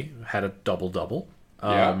Vonleh had a double-double.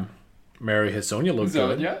 Mary Hezonja looked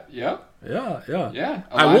good. Yeah.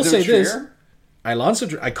 I will say this.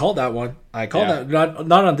 I called that one. I called that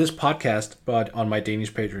not on this podcast, but on my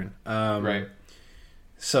Danish Patreon. Right.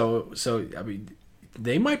 So I mean,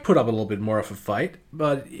 they might put up a little bit more of a fight,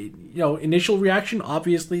 but initial reaction,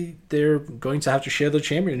 obviously, they're going to have to share the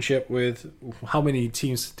championship with how many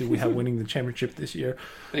teams do we have winning the championship this year?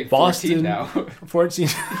 I think Boston 14 now. 14.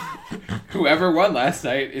 Whoever won last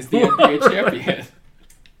night is the NBA champion.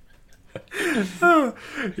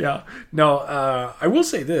 Yeah. No, I will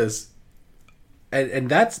say this. And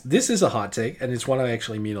this is a hot take, and it's one I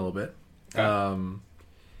actually mean a little bit. Okay.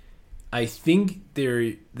 I think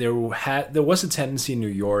there was a tendency in New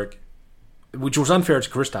York which was unfair to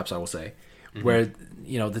Kristaps, I will say, where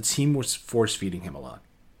the team was force feeding him a lot.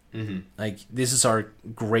 Like, this is our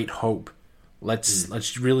great hope.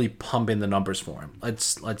 Let's really pump in the numbers for him.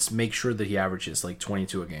 Let's make sure that he averages like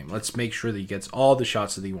 22 a game. Let's make sure that he gets all the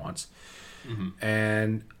shots that he wants.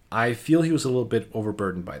 And I feel he was a little bit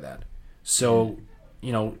overburdened by that. So,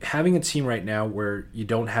 having a team right now where you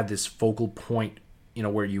don't have this focal point,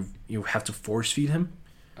 where you have to force feed him,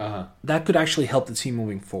 that could actually help the team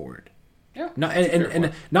moving forward. Yeah,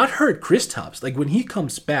 and not hurt Kristaps. Like, when he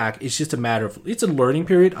comes back, it's just a matter of, it's a learning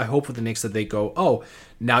period. I hope for the Knicks that they go, oh,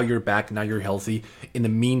 now you're back, now you're healthy. In the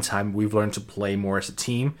meantime, we've learned to play more as a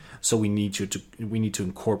team, so we need to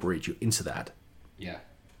incorporate you into that. Yeah,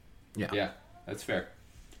 that's fair.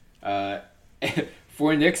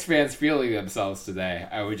 For Knicks fans feeling themselves today,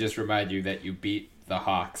 I would just remind you that you beat the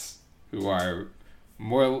Hawks, who are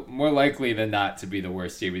more likely than not to be the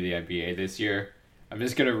worst team in the NBA this year. I'm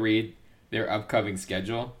just gonna read their upcoming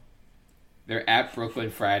schedule. They're at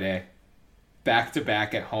Brooklyn Friday,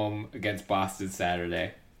 back-to-back at home against Boston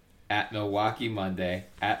Saturday, at Milwaukee Monday,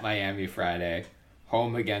 at Miami Friday,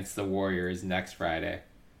 home against the Warriors next Friday,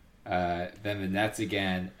 then the Nets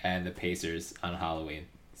again, and the Pacers on Halloween.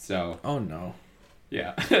 So, oh no.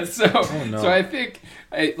 Yeah. So I think,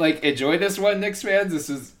 enjoy this one, Knicks fans. This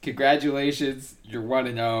is, congratulations, you're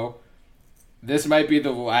 1-0. This might be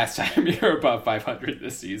the last time you're above 500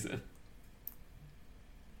 this season.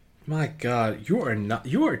 My God,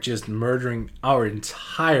 you are just murdering our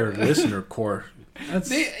entire listener core.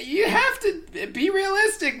 You have to be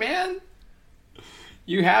realistic, man.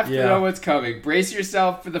 You have to know what's coming. Brace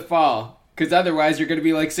yourself for the fall, because otherwise you're going to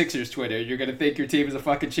be like Sixers Twitter. You're going to think your team is a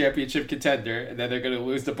fucking championship contender, and then they're going to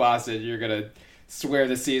lose to Boston. You're going to swear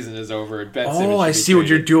the season is over. And Ben Simmons should I be see traded. what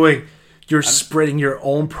you're doing. You're spreading your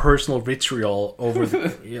own personal vitriol over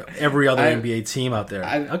every other NBA team out there.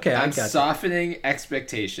 I'm got softening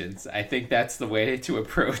expectations. I think that's the way to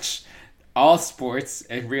approach all sports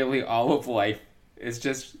and really all of life, is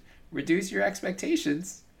just reduce your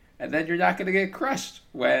expectations, and then you're not going to get crushed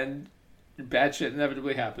when bad shit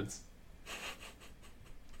inevitably happens.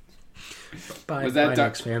 Was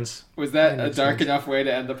that a dark enough way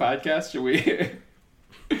to end the podcast? Should we...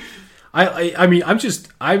 I mean,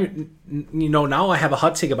 now I have a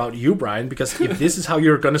hot take about you, Brian, because if this is how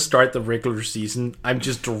you're going to start the regular season, I'm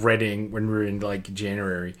just dreading when we're in like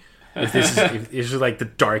January. If it's like the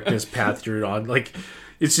darkness path you're on, like,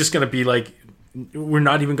 it's just going to be like, we're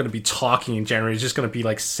not even going to be talking in January. It's just going to be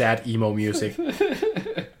like sad emo music.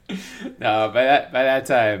 No, by that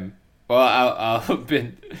time, well, I'll have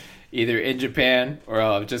been either in Japan or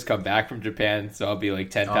I'll have just come back from Japan, so I'll be like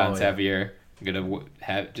 10 pounds heavier. I'm going to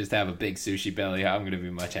have a big sushi belly. I'm going to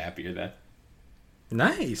be much happier then.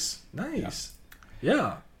 Nice.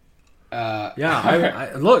 Yeah.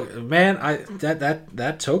 I look, man,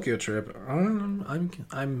 that Tokyo trip,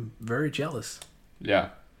 I'm very jealous. Yeah.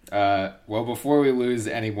 Well, before we lose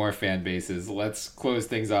any more fan bases, let's close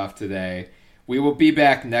things off today. We will be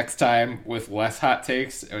back next time with less hot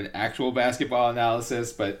takes and actual basketball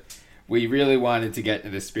analysis, but we really wanted to get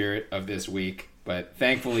into the spirit of this week. But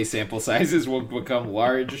thankfully, sample sizes will become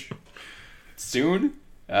large soon,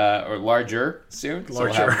 or larger soon.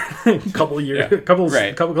 Larger, so couple of years, couple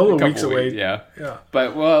of weeks away. Yeah.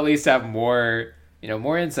 But we'll at least have more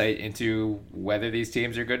insight into whether these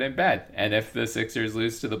teams are good and bad. And if the Sixers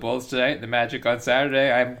lose to the Bulls tonight, the Magic on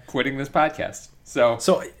Saturday, I'm quitting this podcast. So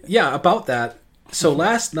yeah, about that. So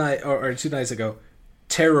last night or 2 nights ago,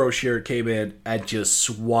 Terry Rozier came in and just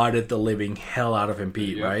swatted the living hell out of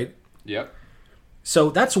Embiid, right? Yep.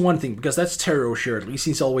 So that's one thing, because that's Terry Rozier. At least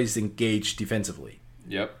he's always engaged defensively.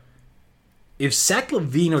 Yep. If Zach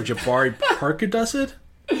LaVine or Jabari Parker does it,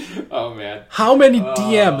 oh man, how many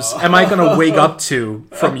DMs am I gonna wake up to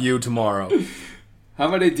from you tomorrow? How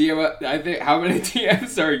many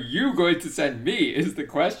DMs are you going to send me is the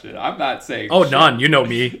question. I'm not saying. Oh, shit. None. You know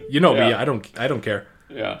me. Me. I don't care.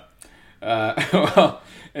 Yeah. Well,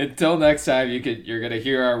 until next time, you're gonna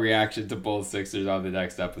hear our reaction to Bulls Sixers on the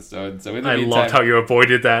next episode. So I loved how you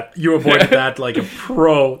avoided that. You avoided that like a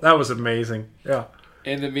pro. That was amazing. Yeah.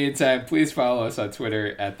 In the meantime, please follow us on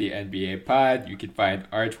Twitter at the NBA Pod. You can find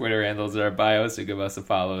our Twitter handles in our bio, so give us a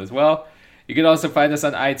follow as well. You can also find us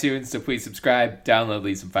on iTunes, so please subscribe, download,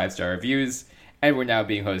 leave some 5-star reviews. And we're now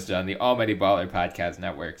being hosted on the Almighty Baller Podcast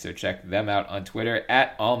Network, so check them out on Twitter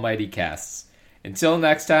at AlmightyCasts. Until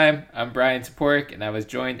next time, I'm Brian Toporek, and I was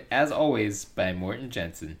joined, as always, by Morten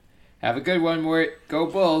Jensen. Have a good one, Mort. Go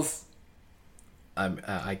Bulls!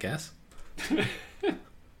 I guess.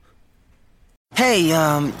 Hey,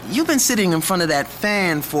 you've been sitting in front of that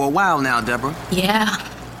fan for a while now, Deborah.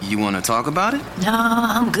 Yeah. You want to talk about it? No,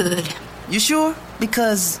 I'm good. You sure?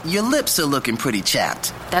 Because your lips are looking pretty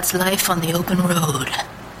chapped. That's life on the open road.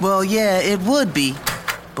 Well, yeah, it would be.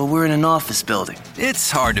 But we're in an office building. It's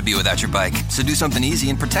hard to be without your bike, so do something easy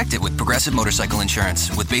and protect it with Progressive Motorcycle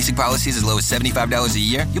Insurance. With basic policies as low as $75 a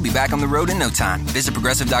year, you'll be back on the road in no time. Visit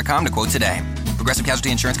Progressive.com to quote today. Progressive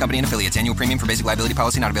Casualty Insurance Company and Affiliates. Annual premium for basic liability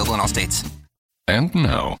policy not available in all states. And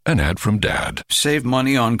now, an ad from Dad. Save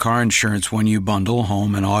money on car insurance when you bundle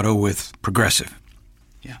home and auto with Progressive.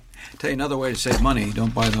 Yeah. Tell you another way to save money,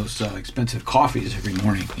 don't buy those expensive coffees every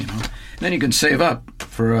morning, you know. Then you can save up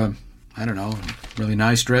for a really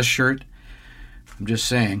nice dress shirt. I'm just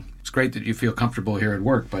saying, it's great that you feel comfortable here at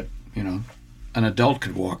work, but, an adult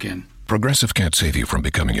could walk in. Progressive can't save you from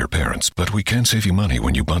becoming your parents, but we can save you money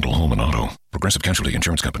when you bundle home and auto. Progressive Casualty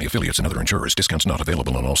Insurance Company, Affiliates, and other insurers. Discounts not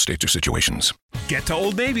available in all states or situations. Get to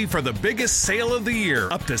Old Navy for the biggest sale of the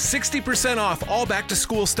year. Up to 60% off all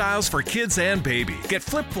back-to-school styles for kids and baby. Get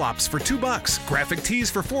flip-flops for $2, graphic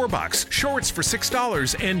tees for $4, shorts for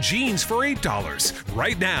 $6, and jeans for $8.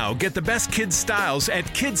 Right now, get the best kids' styles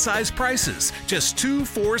at kid-size prices. Just $2,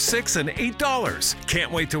 $4, $6, and $8.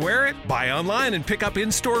 Can't wait to wear it? Buy online and pick up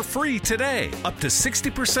in-store free today. Up to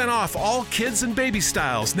 60% off all kids and baby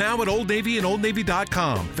styles now at Old Navy and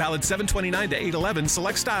OldNavy.com. Valid 7/29 to 8/11.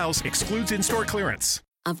 Select styles. Excludes in-store clearance.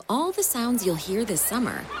 Of all the sounds you'll hear this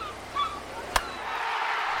summer,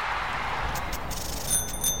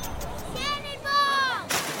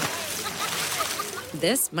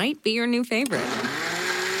 this might be your new favorite.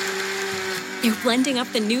 They're blending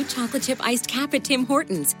up the new chocolate chip iced cap at Tim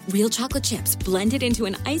Hortons. Real chocolate chips blended into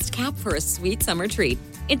an iced cap for a sweet summer treat.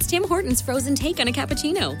 It's Tim Hortons' frozen take on a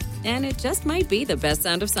cappuccino, and it just might be the best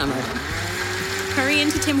sound of summer. Hurry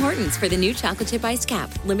into Tim Hortons for the new chocolate chip iced cap.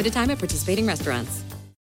 Limited time at participating restaurants.